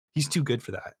 He's too good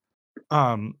for that.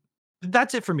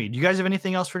 That's it for me. Do you guys have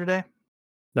anything else for today?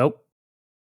 Nope.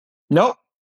 Go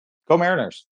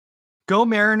Mariners. Go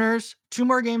Mariners. 2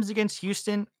 more games against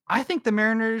Houston. I think they're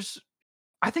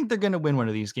going to win one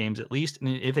of these games at least.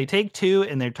 And if they take 2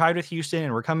 and they're tied with Houston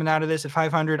and we're coming out of this at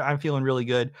 500, I'm feeling really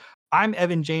good. I'm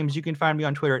Evan James. You can find me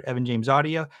on Twitter at Evan James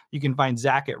Audio. You can find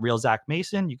Zach at Real Zach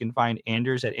Mason. You can find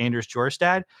Anders at Anders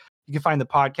Jorstad. You can find the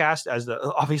podcast as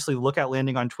obviously Lookout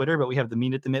Landing on Twitter, but we have the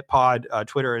Meet at the Mitt pod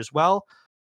Twitter as well.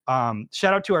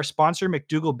 Shout out to our sponsor,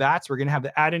 McDougall Bats. We're going to have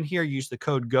the ad in here. Use the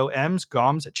code GOMS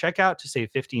at checkout to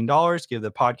save $15. Give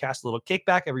the podcast a little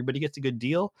kickback. Everybody gets a good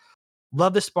deal.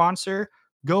 Love the sponsor.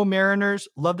 Go Mariners.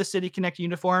 Love the City Connect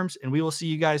uniforms. And we will see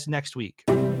you guys next week.